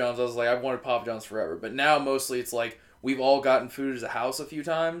Papa John's. I was like, I've wanted Papa John's forever. But now, mostly, it's like, we've all gotten food as a house a few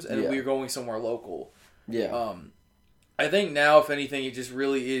times, and we're going somewhere local. Yeah. I think now, if anything, it just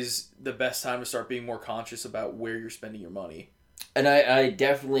really is the best time to start being more conscious about where you're spending your money. And I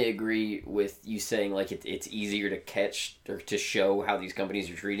definitely agree with you saying, like, it's easier to catch or to show how these companies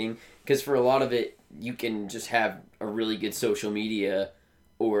are treating. Because for a lot of it, you can just have a really good social media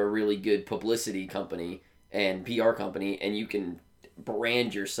or a really good publicity company and PR company, and you can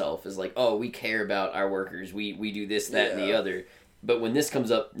brand yourself as like, oh, we care about our workers, we do this, that, and the other. But when this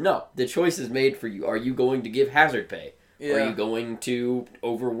comes up, no, the choice is made for you. Are you going to give hazard pay? Yeah. Are you going to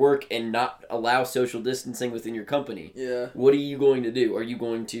overwork and not allow social distancing within your company? Yeah. What are you going to do? Are you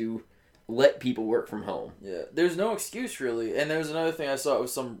going to let people work from home? Yeah. There's no excuse, really. And there's another thing I saw, it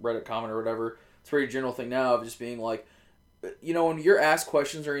was some Reddit comment or whatever. It's a pretty general thing now of just being like, you know, when you're asked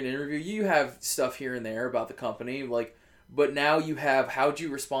questions during an interview, you have stuff here and there about the company, like, but now you have, how'd you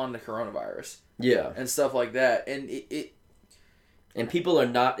respond to coronavirus? Yeah. And stuff like that. And and people are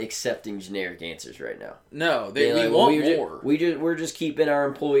not accepting generic answers right now. No, we want more. We're just keeping our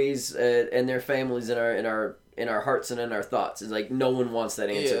employees and their families in our hearts and in our thoughts. It's like no one wants that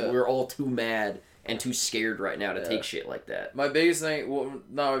answer. Yeah. We're all too mad and too scared right now to take shit like that. My biggest thing, well,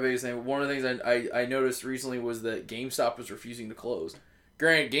 not my biggest thing, but one of the things I noticed recently was that GameStop was refusing to close.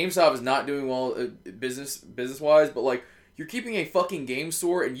 Granted, GameStop is not doing well business wise, but like, you're keeping a fucking game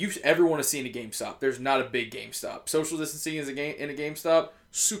store, and everyone has seen a GameStop. There's not a big GameStop. Social distancing in a GameStop,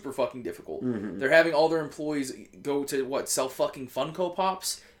 super fucking difficult. Mm-hmm. They're having all their employees go to, sell fucking Funko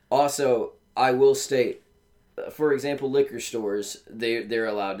Pops? Also, I will state, for example, liquor stores, they're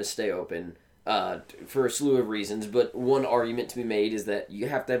allowed to stay open for a slew of reasons, but one argument to be made is that you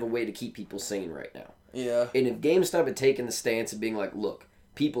have to have a way to keep people sane right now. Yeah. And if GameStop had taken the stance of being like, look,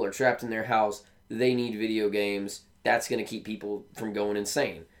 people are trapped in their house, they need video games, that's going to keep people from going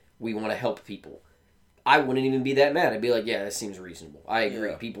insane. We want to help people. I wouldn't even be that mad. I'd be like, yeah, that seems reasonable. I agree.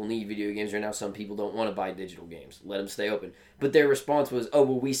 Yeah. People need video games right now. Some people don't want to buy digital games. Let them stay open. But their response was, oh,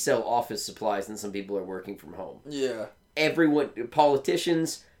 well, we sell office supplies and some people are working from home. Yeah. Everyone,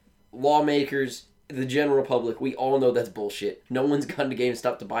 politicians, lawmakers, the general public, we all know that's bullshit. No one's gone to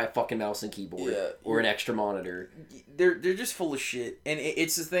GameStop to buy a fucking mouse and keyboard or an extra monitor. They're just full of shit. And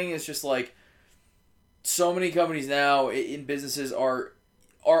it's the thing, it's just like, so many companies now in businesses are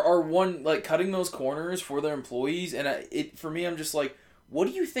one, like, cutting those corners for their employees, and for me, I'm just like, what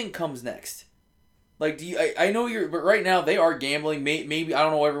do you think comes next? Like, I know but right now they are gambling. Maybe I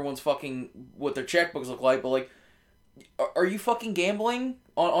don't know everyone's fucking what their checkbooks look like, but like, are you fucking gambling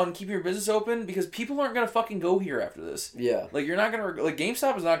on keeping your business open? Because people aren't gonna fucking go here after this. Yeah. Like, you're not gonna like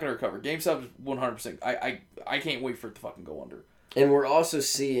GameStop is not gonna recover. GameStop is 100%. I can't wait for it to fucking go under. And we're also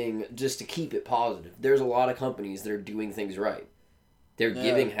seeing, just to keep it positive, there's a lot of companies that are doing things right. They're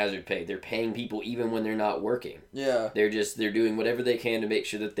giving hazard pay. They're paying people even when they're not working. Yeah. They're doing whatever they can to make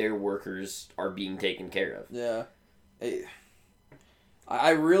sure that their workers are being taken care of. Yeah.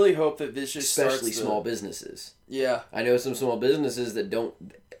 I really hope that this just especially small businesses. Yeah. I know some small businesses that don't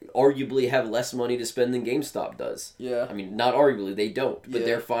arguably have less money to spend than GameStop does. Yeah. I mean, not arguably, they don't, but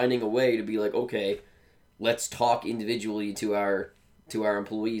they're finding a way to be like, okay, let's talk individually to our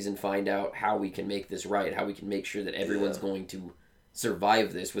employees and find out how we can make this right, how we can make sure that everyone's going to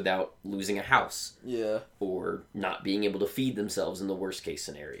survive this without losing a house. Yeah. Or not being able to feed themselves in the worst case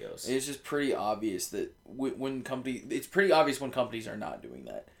scenarios. It's just pretty obvious that it's pretty obvious when companies are not doing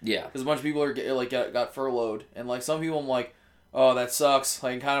that. Yeah. Because a bunch of people are got furloughed, and like some people I'm like, oh, that sucks.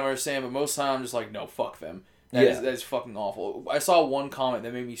 I can kind of understand, but most of the time I'm just like, no, fuck them. That is fucking awful. I saw one comment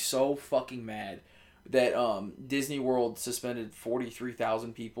that made me so fucking mad that Disney World suspended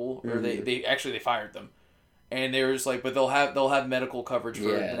 43,000 people, or they fired them. And they were just like, but they'll have medical coverage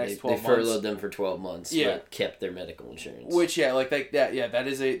for the next 12 months. They furloughed them for 12 months, but kept their medical insurance. Which, that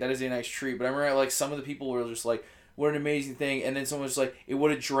is a nice treat. But I remember, like, some of the people were just like, what an amazing thing. And then someone was like, it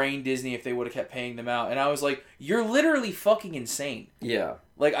would have drained Disney if they would have kept paying them out. And I was like, you're literally fucking insane. Yeah.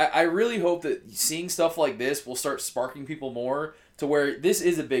 Like, I really hope that seeing stuff like this will start sparking people more to where this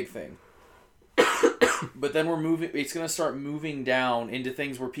is a big thing. But then it's going to start moving down into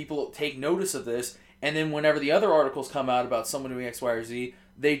things where people take notice of this. And then whenever the other articles come out about someone doing X, Y, or Z,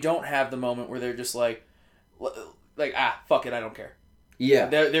 they don't have the moment where they're just like, fuck it, I don't care. Yeah.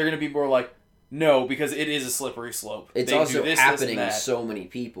 They're going to be more like, no, because it is a slippery slope. It's also happening with so many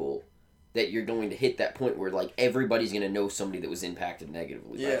people that you're going to hit that point where, like, everybody's going to know somebody that was impacted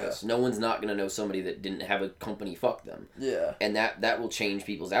negatively by this. No one's not going to know somebody that didn't have a company fuck them. Yeah. And that will change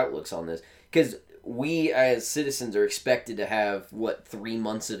people's outlooks on this. Because we, as citizens, are expected to have, 3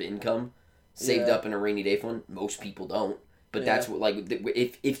 months of income saved up in a rainy day fund. Most people don't. But that's what, like,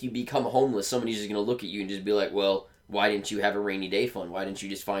 if you become homeless, somebody's just going to look at you and just be like, well, why didn't you have a rainy day fund? Why didn't you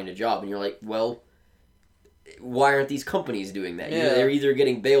just find a job? And you're like, well, why aren't these companies doing that? Yeah. They're either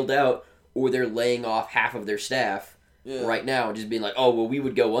getting bailed out or they're laying off half of their staff right now and just being like, oh, well, we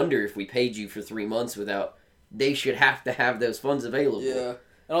would go under if we paid you for 3 months without... They should have to have those funds available. Yeah.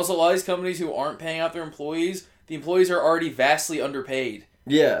 And also, a lot of these companies who aren't paying out their employees, the employees are already vastly underpaid.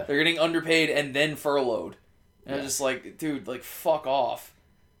 Yeah. They're getting underpaid and then furloughed. And I'm just like, dude, like, fuck off.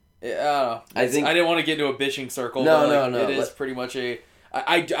 I don't know. I didn't want to get into a bitching circle. No. It is pretty much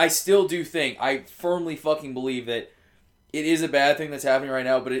I still do think, I firmly fucking believe that it is a bad thing that's happening right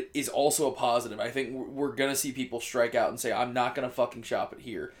now, but it is also a positive. I think we're going to see people strike out and say, I'm not going to fucking shop it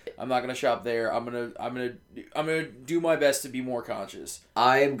here. I'm not going to shop there. I'm going to do my best to be more conscious.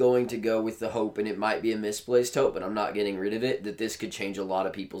 I am going to go with the hope, and it might be a misplaced hope, but I'm not getting rid of it, that this could change a lot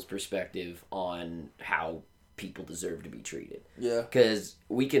of people's perspective on how people deserve to be treated. Yeah. Because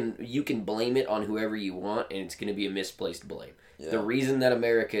you can blame it on whoever you want, and it's going to be a misplaced blame. Yeah. The reason that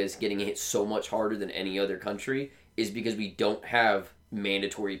America is getting hit so much harder than any other country is because we don't have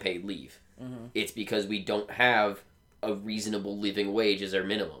mandatory paid leave. Mm-hmm. It's because we don't have a reasonable living wage as our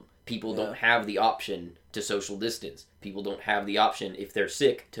minimum. People don't have the option to social distance. People don't have the option, if they're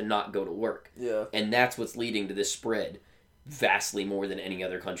sick, to not go to work. Yeah. And that's what's leading to this spread vastly more than any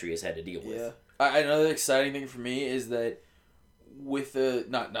other country has had to deal with. Yeah. Another exciting thing for me is that with the...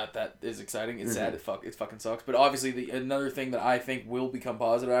 Not that is exciting. It's sad. It fucking sucks. But obviously, another thing that I think will become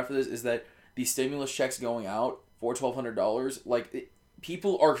positive after this is that the stimulus checks going out for $1,200, like,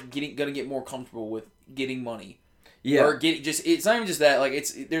 people are gonna get more comfortable with getting money. Yeah. Or it's not even just that, like,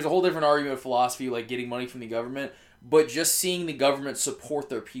 there's a whole different argument of philosophy, like, getting money from the government, but just seeing the government support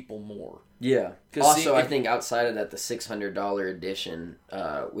their people more. Yeah. Also, I think outside of that, the $600 edition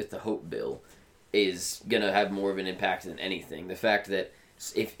with the Hope Bill is gonna have more of an impact than anything. The fact that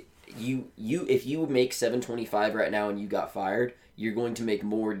if you make $7.25 right now and you got fired, you're going to make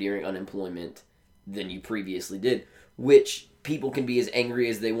more during unemployment than you previously did, which people can be as angry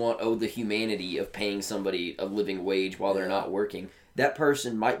as they want. Oh, the humanity of paying somebody a living wage while they're not working. That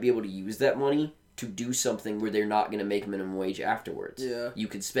person might be able to use that money to do something where they're not going to make minimum wage afterwards. Yeah. You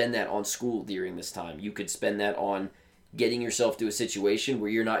could spend that on school during this time. You could spend that on getting yourself to a situation where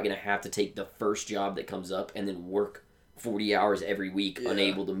you're not going to have to take the first job that comes up and then work 40 hours every week,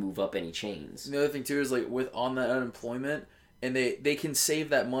 unable to move up any chains. And the other thing, too, is, like, on that unemployment, and they can save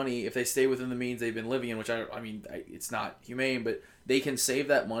that money if they stay within the means they've been living in, which, it's not humane, but they can save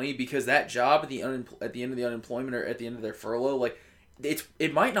that money because that job at the end of the unemployment or at the end of their furlough, like,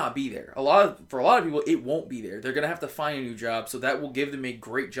 it might not be there. For a lot of people, it won't be there. They're going to have to find a new job, so that will give them a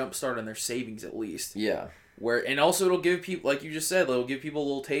great jump start on their savings at least. Yeah. And also it'll give people, like you just said, it'll give people a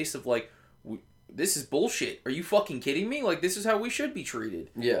little taste of, like, this is bullshit. Are you fucking kidding me? Like, this is how we should be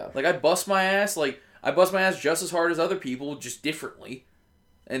treated. Yeah. Like, I bust my ass just as hard as other people, just differently.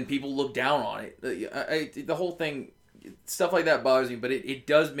 And people look down on it. The whole thing, stuff like that bothers me, but it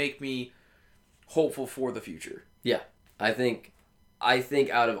does make me hopeful for the future. Yeah. I think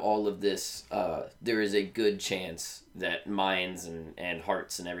out of all of this, there is a good chance that minds and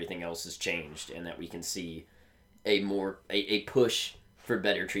hearts and everything else has changed, and that we can see a push for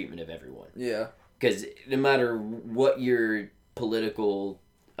better treatment of everyone. Yeah. Because no matter what your political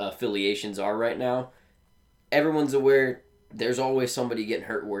affiliations are right now, everyone's aware there's always somebody getting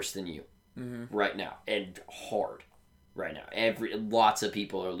hurt worse than you right now, and hard right now. Lots of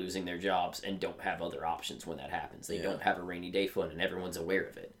people are losing their jobs and don't have other options when that happens. They don't have a rainy day fund, and everyone's aware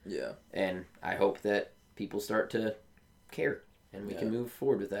of it. Yeah. And I hope that people start to care, and we can move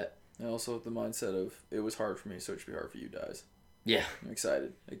forward with that. And also with the mindset of, it was hard for me, so it should be hard for you guys. Yeah. I'm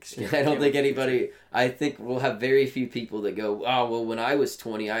excited. I don't think anybody... I think we'll have very few people that go, oh, well, when I was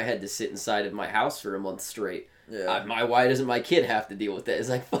 20, I had to sit inside of my house for a month straight. Yeah. Why doesn't my kid have to deal with that? It's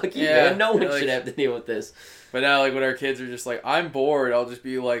like, fuck you, man. No one should have to deal with this. But now, like, when our kids are just like, I'm bored, I'll just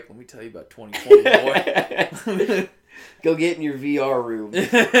be like, let me tell you about 2020, boy. Go get in your VR room.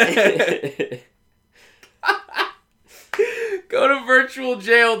 Go to virtual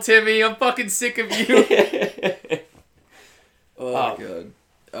jail, Timmy. I'm fucking sick of you. Oh, God.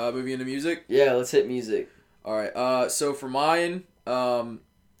 Moving into music? Yeah, let's hit music. All right. So for mine... got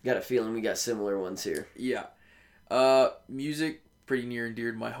a feeling we got similar ones here. Yeah. Music, pretty near and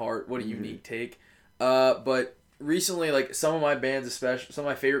dear to my heart. What a unique take. But recently, like, some of my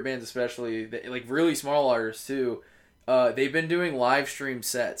favorite bands especially, like, really small artists too, they've been doing live stream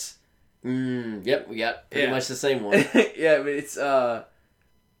sets. Yep, we got pretty much the same one. Yeah, but it's, I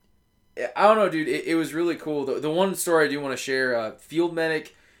don't know, dude. It was really cool. The one story I do want to share, Field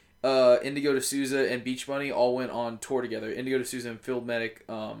Medic, Indigo D'Souza, and Beach Bunny all went on tour together. Indigo D'Souza and Field Medic,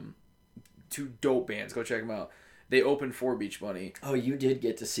 two dope bands. Go check them out. They opened for Beach Bunny. Oh, you did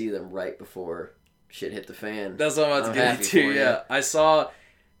get to see them right before shit hit the fan. That's what I'm about to get into. Yeah, I saw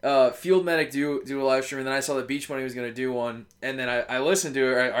Field Medic do a live stream, and then I saw that Beach Bunny was going to do one, and then I listened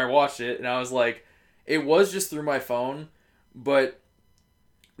to it, I watched it, and I was like, it was just through my phone, but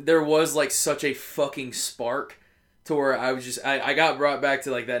there was, like, such a fucking spark to where I was just, I got brought back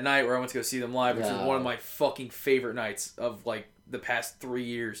to, like, that night where I went to go see them live, which was one of my fucking favorite nights of, like, the past 3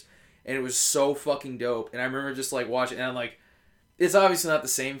 years, and it was so fucking dope, and I remember just, like, watching, and I'm like, it's obviously not the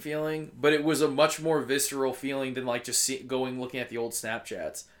same feeling, but it was a much more visceral feeling than, like, just looking at the old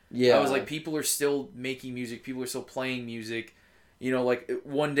Snapchats. Yeah. I was like, people are still making music, people are still playing music, you know, like,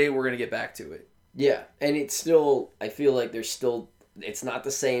 one day we're going to get back to it. Yeah, and it's still, I feel like there's still, it's not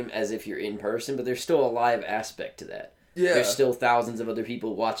the same as if you're in person, but there's still a live aspect to that. Yeah. There's still thousands of other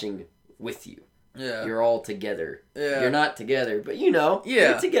people watching with you. Yeah. You're all together. Yeah. You're not together, but you know,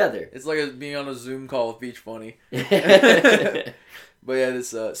 you're together. It's like being on a Zoom call with Beach Bunny. But yeah, this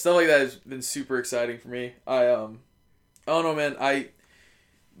stuff like that has been super exciting for me. I don't know, man.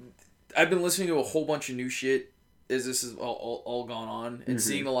 I've been listening to a whole bunch of new shit as this is all gone on, and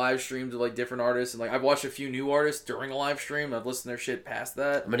seeing the live streams of, like, different artists, and, like, I've watched a few new artists during a live stream. I've listened to their shit past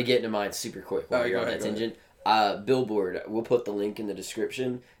that. I'm gonna get into mine super quick while you're on that tangent. Billboard, we'll put the link in the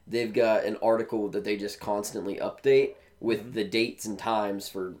description. They've got an article that they just constantly update with the dates and times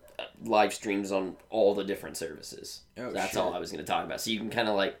for live streams on all the different services. Oh, that's all I was going to talk about. So you can kind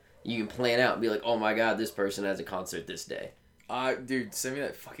of, like, you can plan out and be like, oh my god, this person has a concert this day. Dude, send me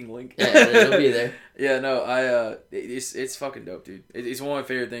that fucking link. Yeah, it'll be there. Yeah, no, it's fucking dope, dude. It's one of my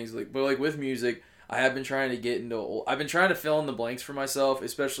favorite things. Like, but, like, with music, I have been trying to get into, I've been trying to fill in the blanks for myself,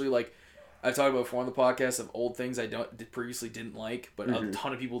 especially, like, I've talked about before on the podcast of old things I previously didn't like, but a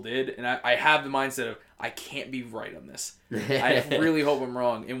ton of people did, and I have the mindset of I can't be right on this. I really hope I'm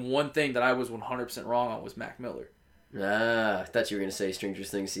wrong. And one thing that I was 100% wrong on was Mac Miller. I thought you were going to say Stranger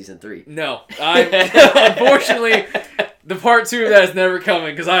Things Season 3. No. Unfortunately, the part 2 of that is never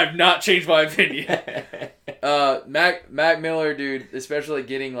coming because I have not changed my opinion. Mac Miller, dude, especially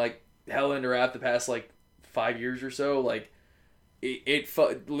getting like hell into rap the past like 5 years or so, like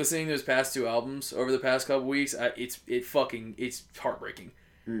listening to his past 2 albums over the past couple weeks, it's heartbreaking.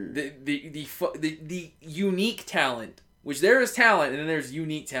 The unique talent, which there is talent and then there's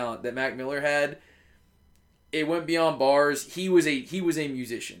unique talent that Mac Miller had. It went beyond bars. He was a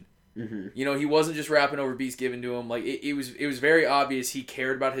musician. You know, he wasn't just rapping over beats given to him. Like it was very obvious he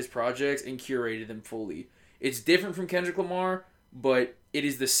cared about his projects and curated them fully. It's different from Kendrick Lamar, but it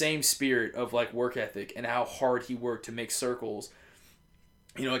is the same spirit of like work ethic and how hard he worked to make Circles.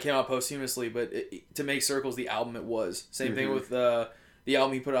 You know, it came out posthumously, but to make Circles the album it was. Same thing with the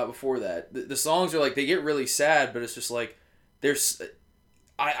album he put out before that. The songs are like, they get really sad, but it's just like there's.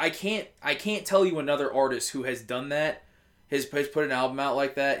 I can't tell you another artist who has done that, has put an album out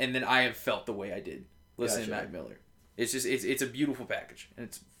like that, and then I have felt the way I did listening to Mac Miller. It's just it's a beautiful package, and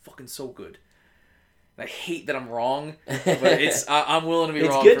it's fucking so good. And I hate that I'm wrong, but I'm willing to be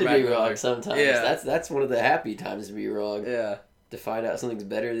wrong. It's good for to Mac be Miller. wrong sometimes. Yeah. That's one of the happy times to be wrong. Yeah. To find out something's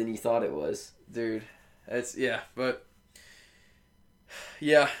better than you thought it was. Dude, but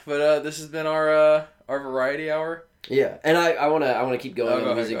this has been our variety hour. Yeah, and I wanna keep going on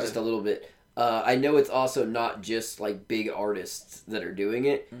go music ahead. just a little bit. I know it's also not just like big artists that are doing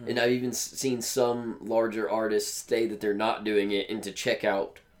it, and I've even seen some larger artists say that they're not doing it and to check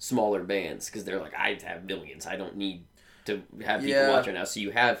out smaller bands because they're like, I have millions, I don't need to have people watch right now. So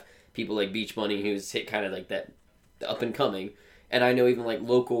you have people like Beach Bunny who's hit kind of like that up and coming, and I know even like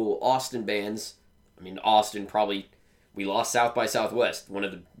local Austin bands. I mean, Austin probably. We lost South by Southwest, one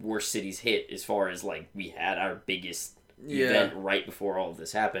of the worst cities hit as far as, like, we had our biggest event right before all of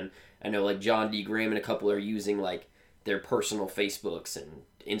this happened. I know, like, John D. Graham and a couple are using, like, their personal Facebooks and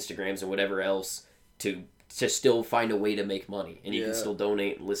Instagrams and whatever else to still find a way to make money. And you can still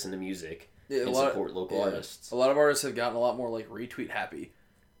donate and listen to music and support local artists. A lot of artists have gotten a lot more, like, retweet happy.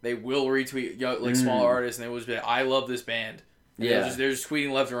 They will retweet, like, small artists, and they will just be like, I love this band. And they're just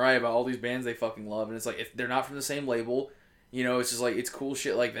tweeting left and right about all these bands they fucking love, and it's like if they're not from the same label, you know, it's just like it's cool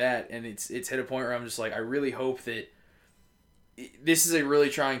shit like that, and it's hit a point where I'm just like I really hope that this is a really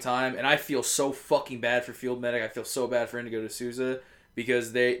trying time, and I feel so fucking bad for Field Medic. I feel so bad for Indigo D'Souza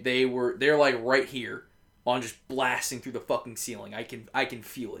because they're like right here on just blasting through the fucking ceiling. I can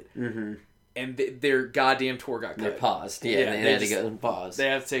feel it. And their goddamn tour got cut. They paused. They had to go and pause. They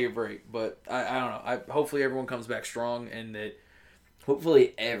have to take a break, but I don't know. Hopefully everyone comes back strong and that.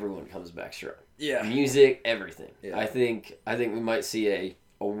 Hopefully everyone comes back strong. Yeah. Music, everything. Yeah. I think we might see a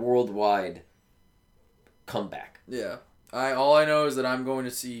worldwide comeback. Yeah. All I know is that I'm going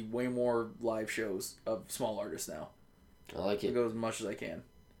to see way more live shows of small artists now. I like it. I'll go as much as I can.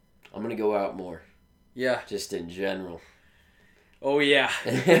 I'm going to go out more. Yeah. Just in general. Oh, yeah.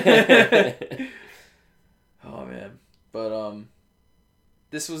 Oh, man. But,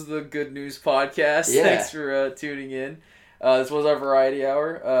 this was the Good News Podcast. Yeah. Thanks for tuning in. This was our Variety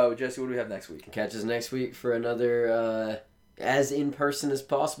Hour. Jesse, what do we have next week? Catch us next week for another, as in-person as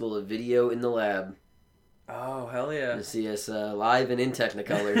possible, a video in the lab. Oh, hell yeah. To see us live and in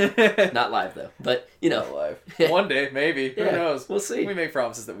Technicolor. Not live, though. But, you know. Not live. One day, maybe. Who knows? We'll see. We make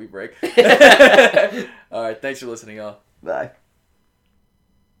promises that we break. All right, thanks for listening, y'all. Bye.